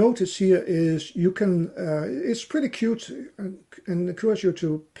what you'll notice here is you can, it's pretty cute and encourage you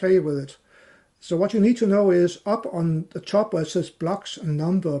to play with it. So what you need to know is up on the top where it says blocks and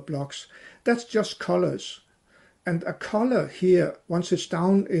number of blocks, that's just colors. And a color here, once it's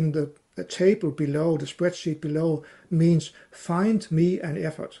down in the table below, the spreadsheet below, means find me an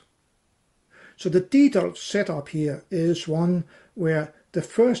effort. So the default setup here is one where the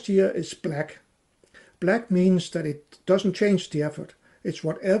first year is black. Black means that it doesn't change the effort. It's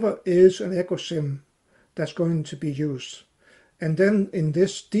whatever is an Ecosim that's going to be used. And then in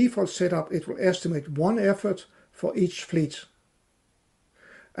this default setup, it will estimate one effort for each fleet.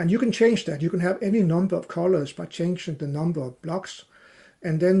 And you can change that. You can have any number of colors by changing the number of blocks.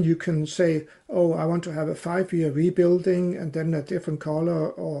 And then you can say, oh, I want to have a 5-year rebuilding and then a different color,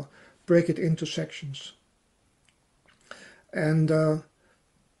 or break it into sections. And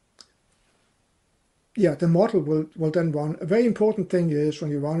yeah, the model will then run. A very important thing is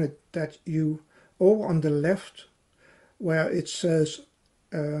when you run it that you, over on the left, where it says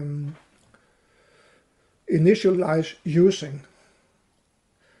initialize using,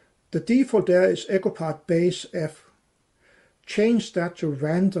 the default there is Ecopath base F. Change that to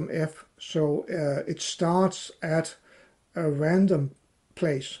random F, so it starts at a random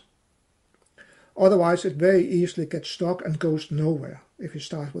place. Otherwise, it very easily gets stuck and goes nowhere if you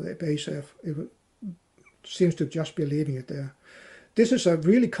start with a base F. It seems to just be leaving it there. This is a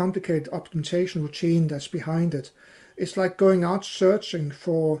really complicated optimization routine that's behind it. It's like going out searching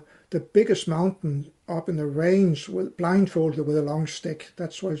for the biggest mountain up in the range with blindfolded with a long stick.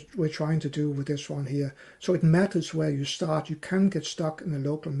 That's what we're trying to do with this one here. So it matters where you start. You can get stuck in a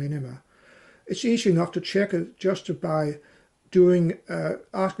local minima. It's easy enough to check it just by doing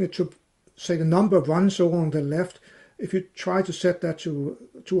asking it to say the number of runs over on the left. If you try to set that to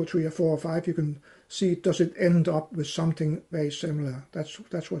 2 or 3 or 4 or 5, you can see, does it end up with something very similar?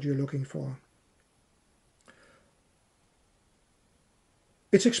 That's what you're looking for.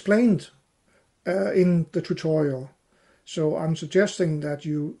 It's explained in the tutorial, so I'm suggesting that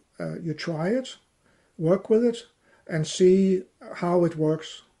you try it, work with it, and see how it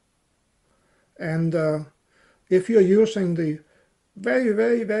works. And if you're using the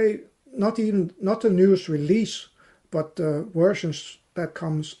very not the newest release, but the versions that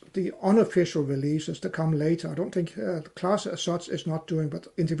comes, the unofficial releases that come later, I don't think the class as such is not doing, but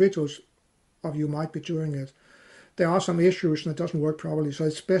individuals of you might be doing it. There are some issues and it doesn't work properly, so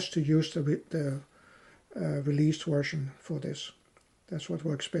it's best to use the released version for this. That's what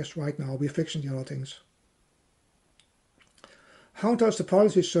works best right now. We're fixing the other things. How does the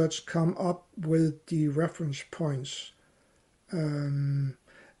policy search come up with the reference points?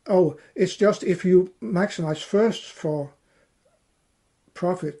 It's just if you maximize first for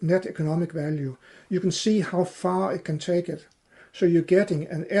profit, net economic value, you can see how far it can take it. So you're getting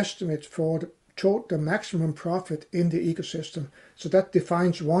an estimate for the maximum profit in the ecosystem. So that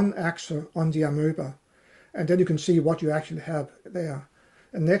defines one axis on the amoeba. And then you can see what you actually have there.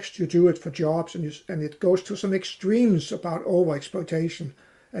 And next you do it for jobs, and it goes to some extremes about overexploitation.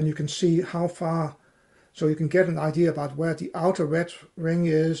 And you can see how far, so you can get an idea about where the outer red ring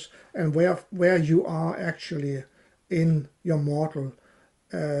is and where you are actually in your model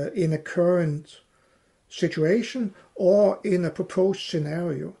in a current situation or in a proposed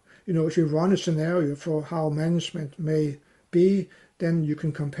scenario. You know, if you run a scenario for how management may be, then you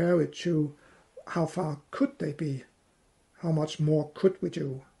can compare it to how far could they be? How much more could we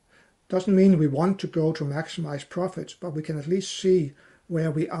do? Doesn't mean we want to go to maximize profits, but we can at least see where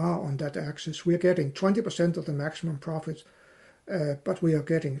we are on that axis. We're getting 20% of the maximum profit, but we are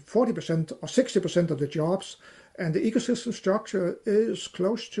getting 40% or 60% of the jobs, and the ecosystem structure is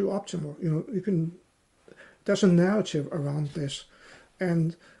close to optimal. You know, there's a narrative around this.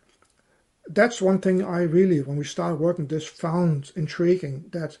 And that's one thing I really, when we started working this, found intriguing,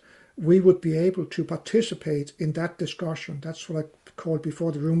 that we would be able to participate in that discussion. That's what I called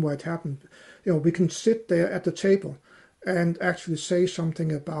before the room where it happened. You know, we can sit there at the table and actually say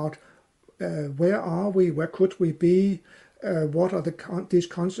something about where are we, where could we be, what are these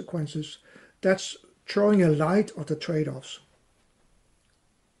consequences. That's throwing a light on the trade-offs.